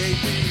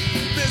nauseate me,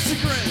 Mr.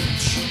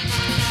 Grinch,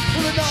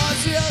 with a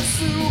nausea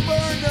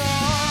super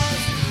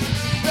nose.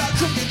 That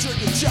crooked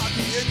turkey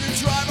jockey and you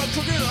drive a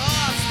crooked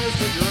ox,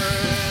 Mr.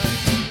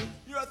 Grinch.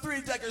 You're a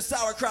 3-decker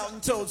sauerkraut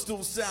and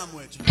toadstool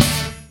sandwich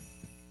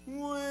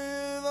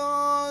with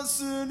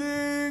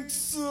arsenic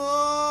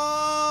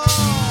sauce.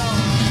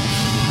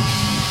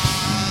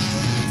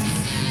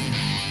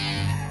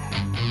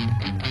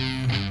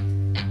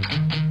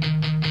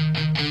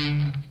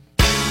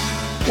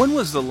 When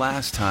was the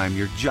last time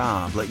your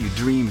job let you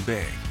dream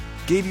big,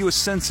 gave you a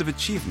sense of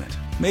achievement,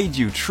 made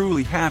you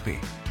truly happy?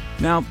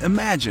 Now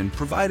imagine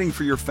providing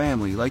for your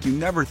family like you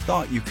never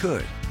thought you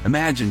could.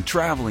 Imagine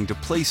traveling to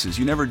places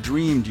you never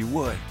dreamed you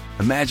would.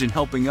 Imagine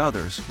helping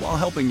others while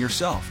helping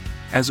yourself.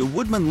 As a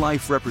Woodman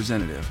Life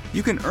representative,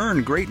 you can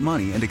earn great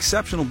money and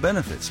exceptional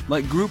benefits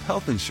like group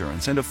health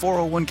insurance and a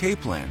 401k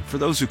plan for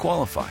those who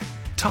qualify.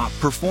 Top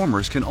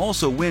performers can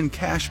also win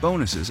cash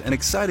bonuses and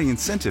exciting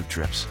incentive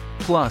trips.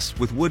 Plus,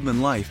 with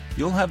Woodman Life,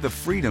 you'll have the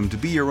freedom to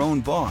be your own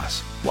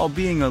boss while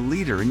being a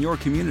leader in your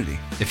community.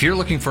 If you're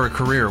looking for a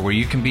career where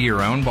you can be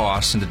your own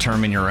boss and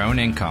determine your own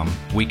income,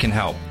 we can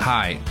help.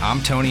 Hi,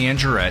 I'm Tony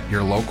Angerette,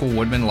 your local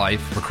Woodman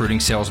Life recruiting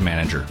sales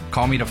manager.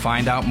 Call me to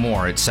find out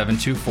more at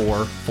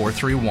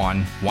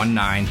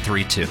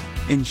 724-431-1932.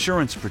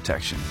 Insurance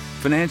protection,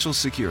 financial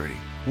security.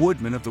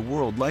 Woodman of the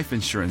World Life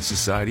Insurance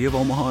Society of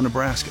Omaha,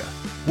 Nebraska.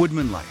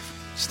 Woodman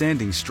Life,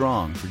 standing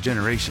strong for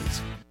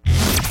generations.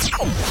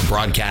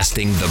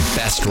 Broadcasting the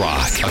best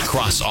rock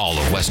across all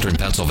of Western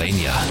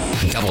Pennsylvania.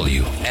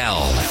 WLER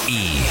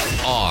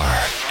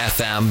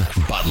FM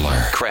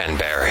Butler,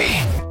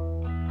 Cranberry.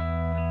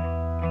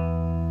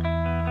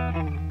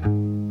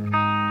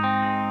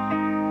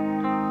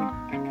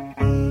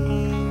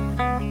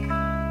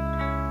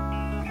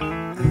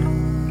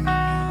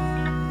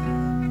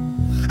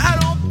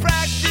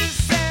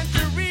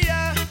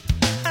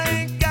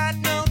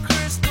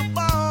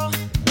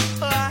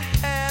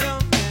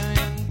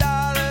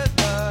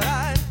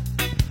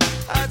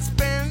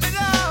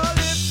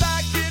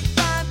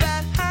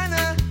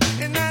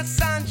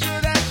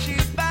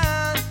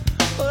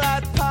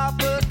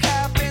 Pop a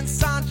cap in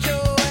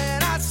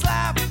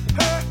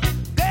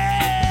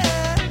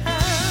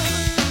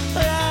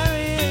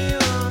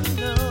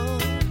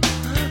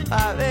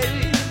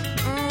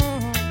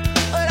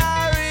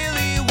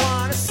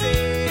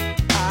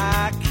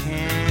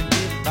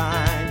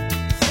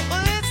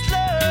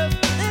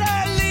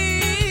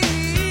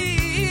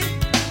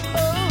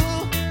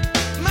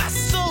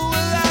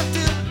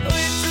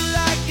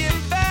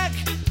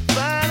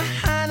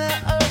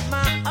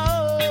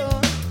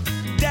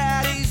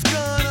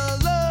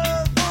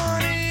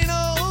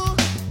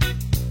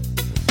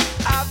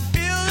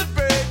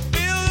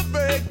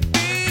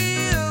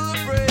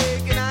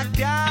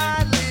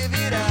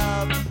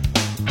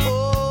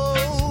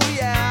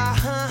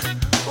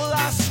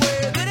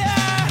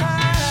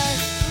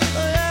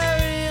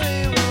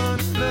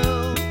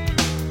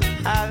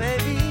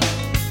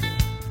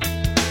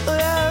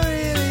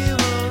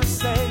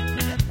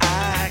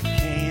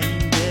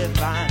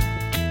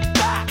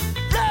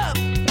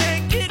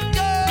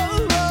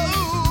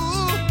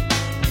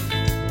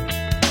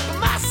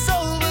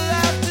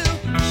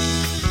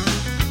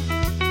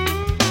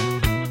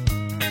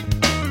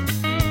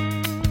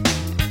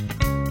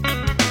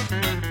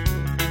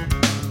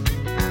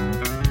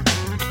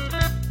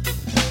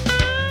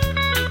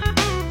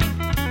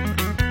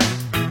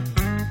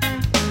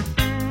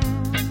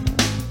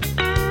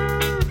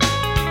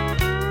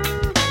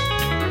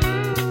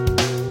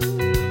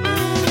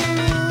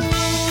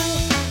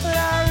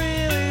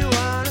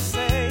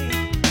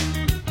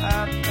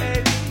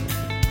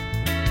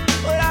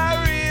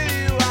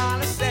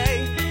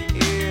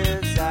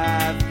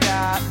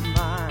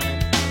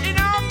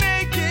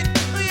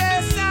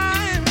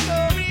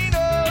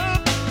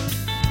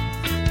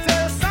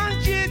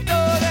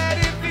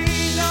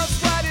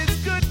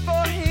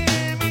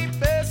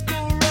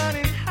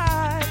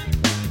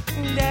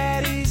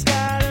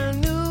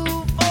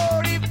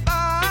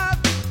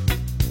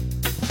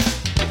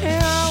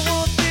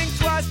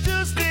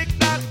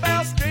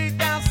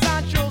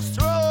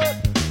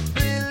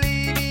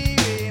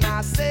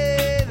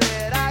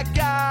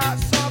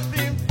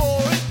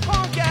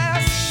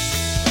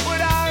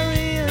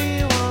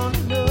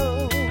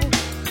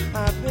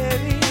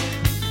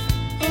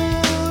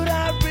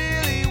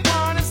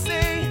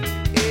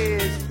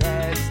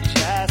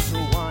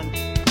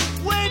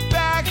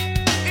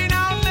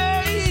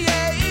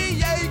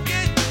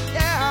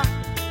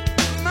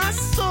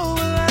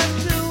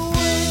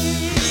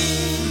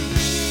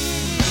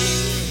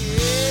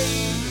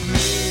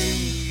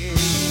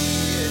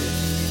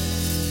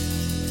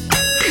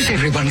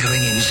everyone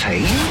going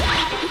insane?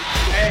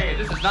 Hey,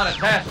 this is not a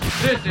test.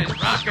 This is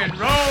rock and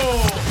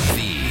roll.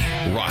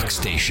 The Rock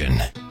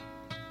Station.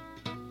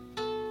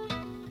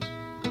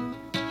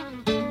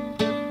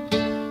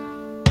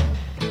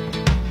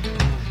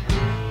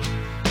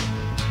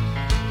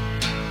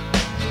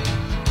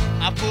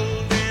 I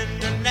pulled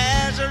into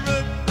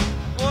Nazareth,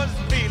 was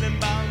feeling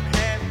about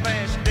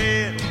half-past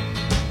dead.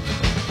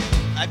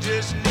 I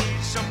just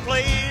need some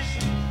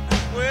place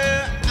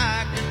where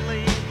I can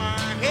lay my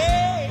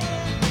head.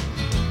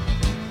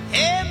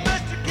 Hey,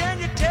 mister, can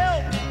you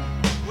tell me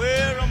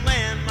where a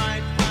man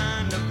might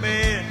find a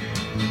bed?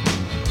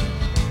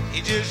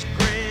 He just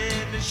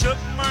grinned and shook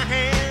my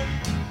hand.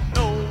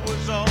 No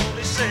was all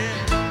he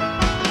said.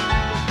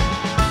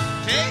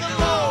 Take a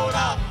load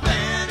off,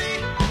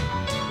 Fanny.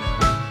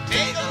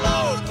 Take a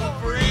load for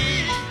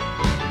free.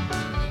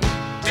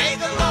 Take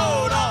a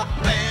load off,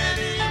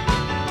 Fanny.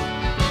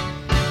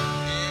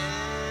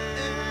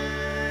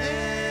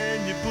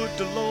 And you put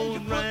the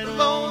load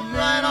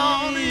right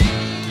on me.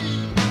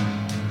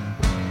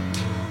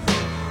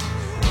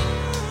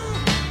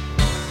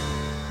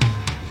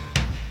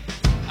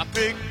 I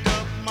picked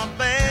up my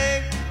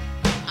bag.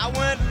 I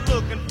went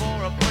looking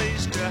for a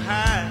place to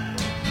hide.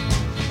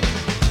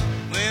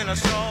 When I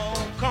saw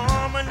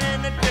Carmen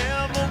and the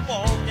devil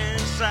walking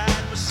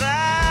side by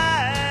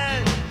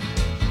side,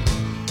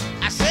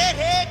 I said,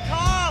 hey,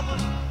 Carmen,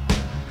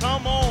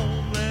 come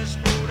on, let's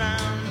go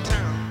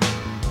downtown.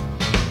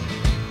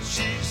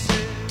 She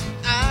said,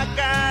 I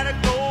gotta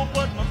go,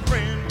 but my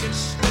friend can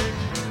stick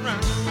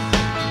around.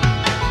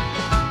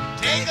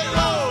 Take a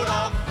load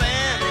off,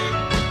 Fanny.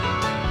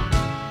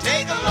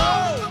 Take a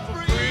load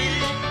for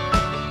free.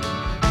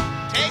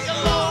 Take a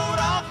load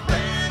off,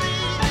 Fanny.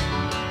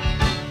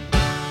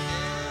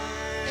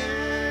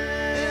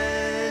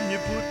 And you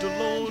put the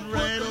load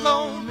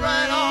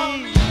right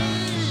on me.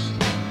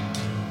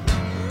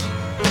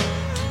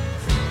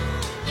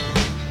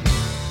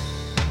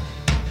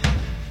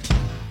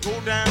 Go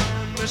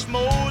down, Miss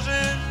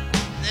Moses,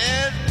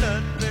 there's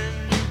nothing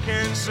you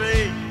can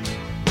say.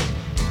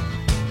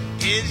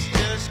 It's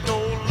just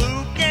old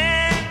Luke,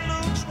 and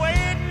Luke's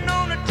waiting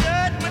on the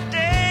judgment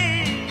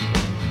day.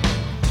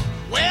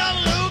 Well,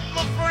 Luke,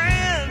 my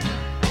friend,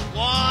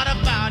 what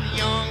about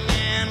young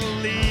Anna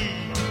Lee?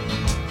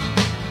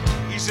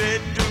 He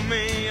said, do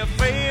me a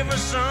favor,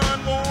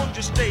 son, won't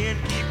you stay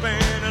and keep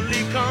Anna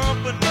Lee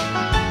company?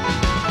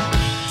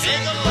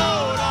 Take a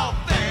load off,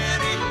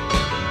 Fanny.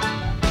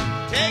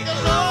 Take a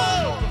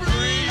load for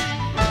free.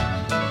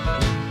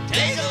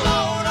 Take a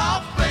load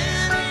off,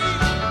 Fanny.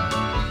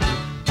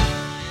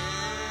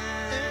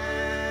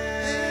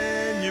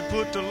 And you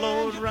put the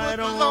load right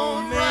on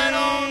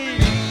me.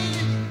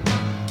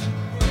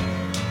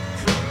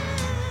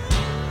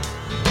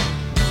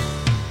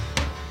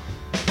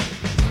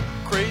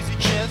 Crazy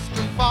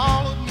Chester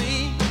followed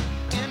me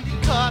and he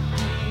caught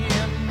me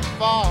in the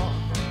fall.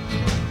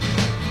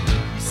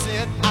 He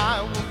said,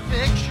 I will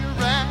fix your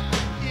rap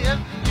if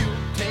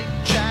you'll take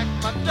Jack,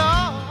 my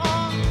dog.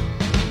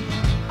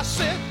 I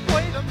said,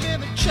 wait a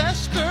minute,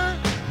 Chester,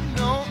 you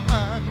know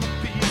I'm a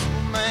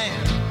peaceful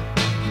man.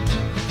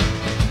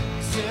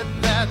 He said,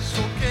 that's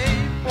okay,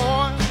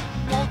 boy,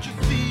 won't you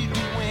feed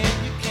me when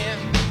you can?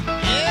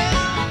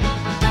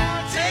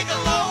 Yeah, take a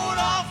load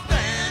off,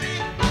 Fanny.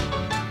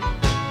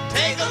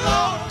 Take a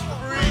load for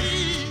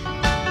free.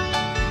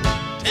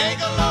 Take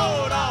a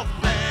load off,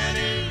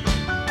 Fanny.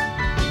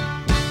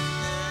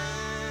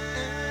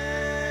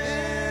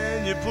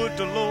 And you put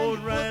the load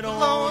right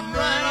on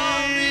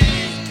me.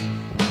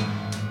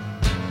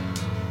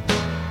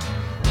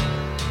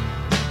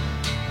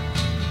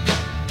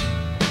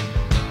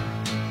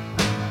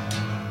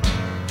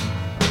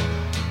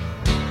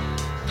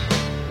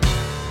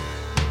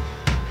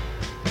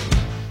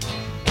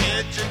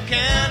 Get your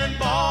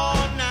cannonball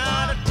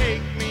now to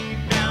take me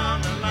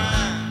down the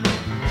line.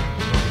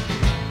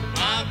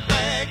 My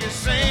bag is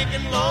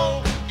sinking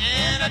low,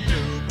 and I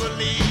do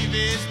believe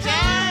it's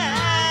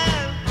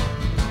time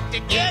to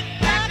get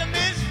back to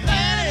Miss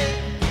Fanny.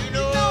 You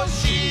know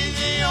she's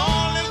the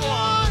only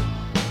one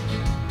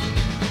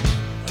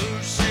who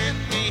sent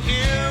me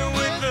here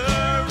with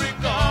her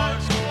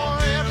regards for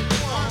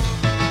everyone.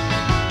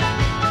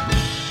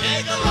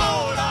 Take a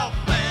load off,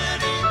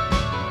 Fanny.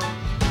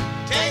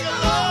 Take a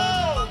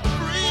load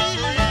free.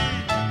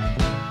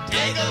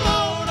 Take a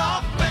load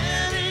off,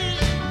 Fanny.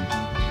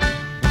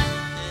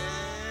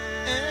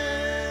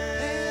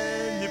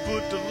 And you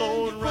put the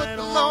load right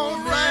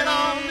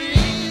on me.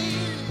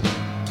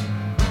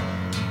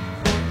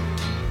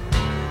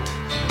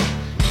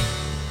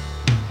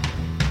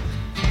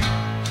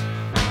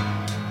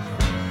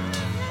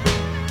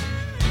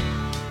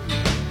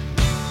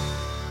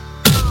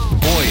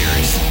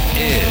 Boyers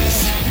is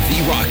the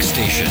Rock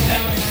Station.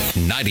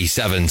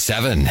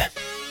 97.7.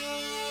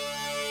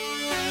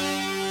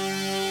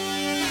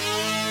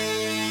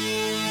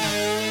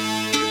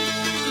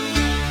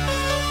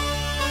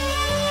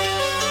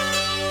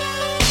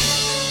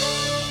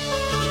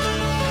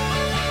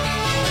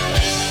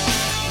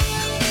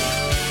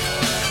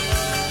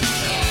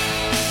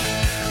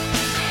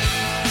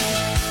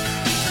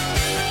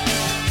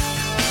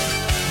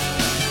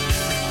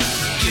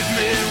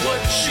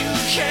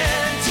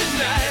 can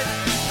tonight.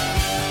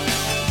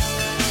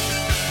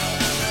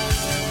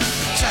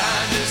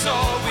 Time is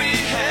all we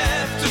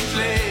have to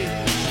play.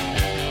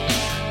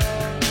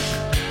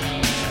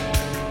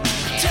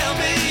 Tell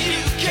me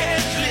you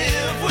can't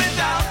live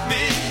without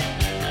me.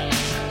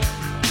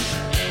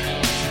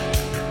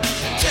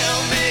 Tell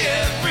me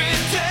every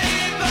day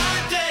by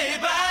day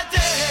by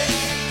day,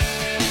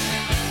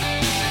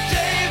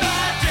 day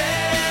by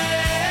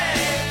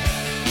day.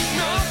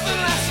 Nothing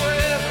lasts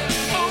forever,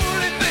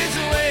 only fades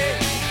away,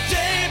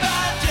 day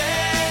by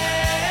day.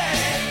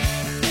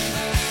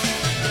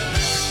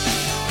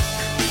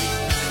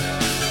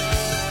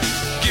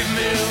 Give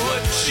me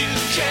what you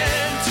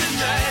can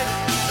tonight.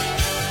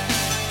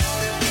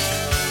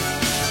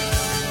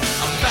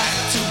 I'm back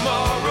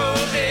tomorrow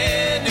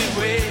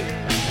anyway.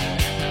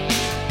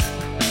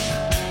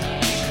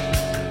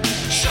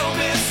 Show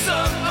me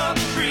some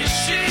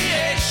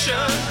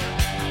appreciation.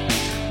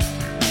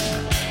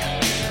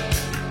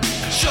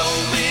 Show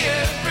me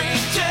every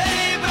day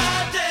by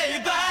day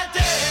by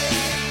day,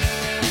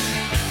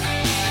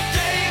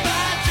 day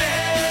by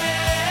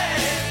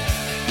day.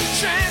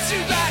 Chance you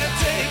gotta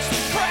take,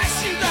 price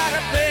you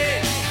gotta pay,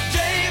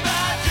 day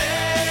by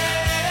day.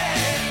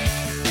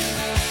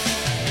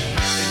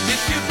 And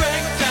if you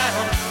break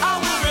down, I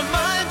will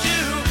remind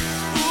you,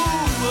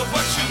 ooh, of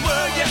what you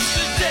were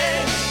yesterday.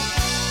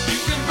 You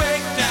can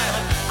break down,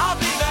 I'll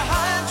be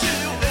behind you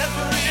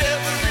every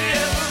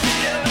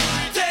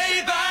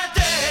day by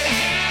day.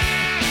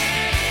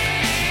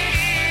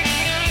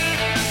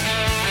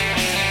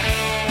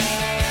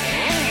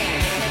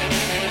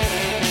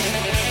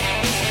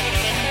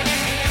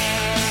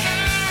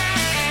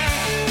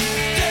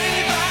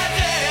 Day by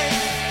day,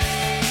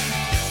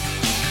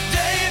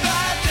 day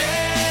by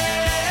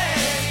day.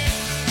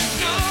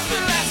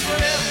 Nothing lasts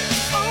forever,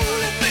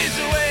 only fades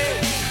away.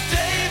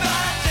 Day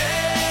by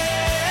day,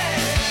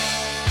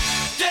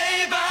 day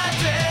by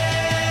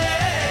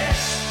day.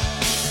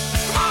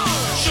 Come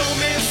on, show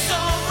me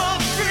some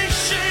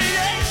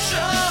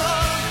appreciation.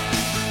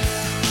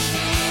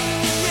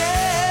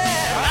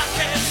 Yeah, I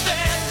can't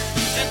stand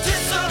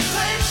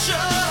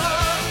anticipation.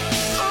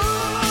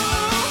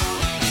 Ooh,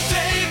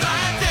 day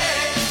by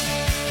day,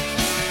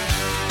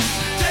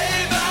 day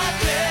by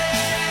day.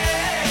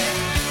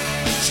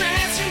 The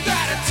chance you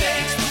gotta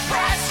take, the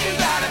price you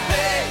gotta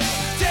pay.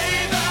 Day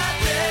by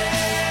day,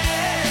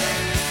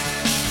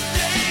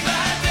 day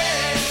by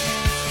day,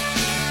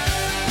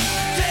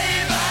 day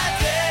by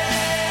day,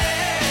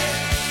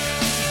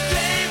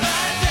 day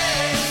by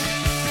day,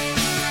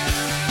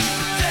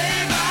 day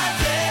by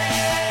day,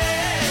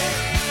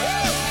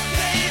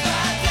 day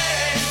by day.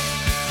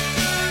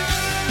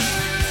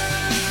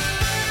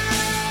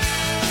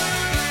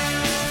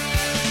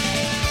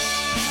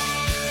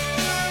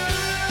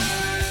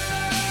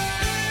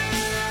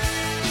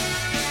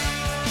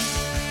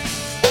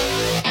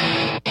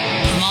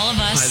 From all of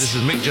us. Hi, this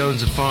is Mick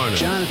Jones of Foreigner.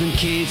 Jonathan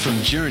Cade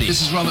from Journey.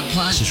 This is Robert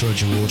Plant. This is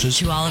Roger Waters.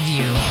 To all of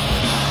you.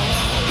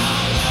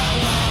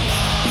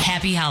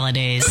 Happy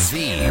holidays.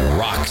 The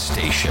Rock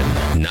Station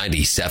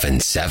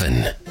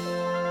 97.7.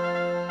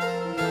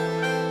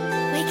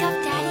 Wake up,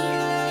 Daddy.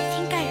 I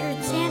think I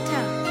heard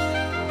Santa.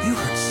 You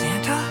heard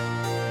Santa?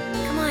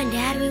 Come on,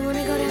 Dad. We want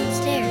to go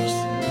downstairs.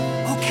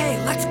 Okay,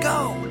 let's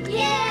go.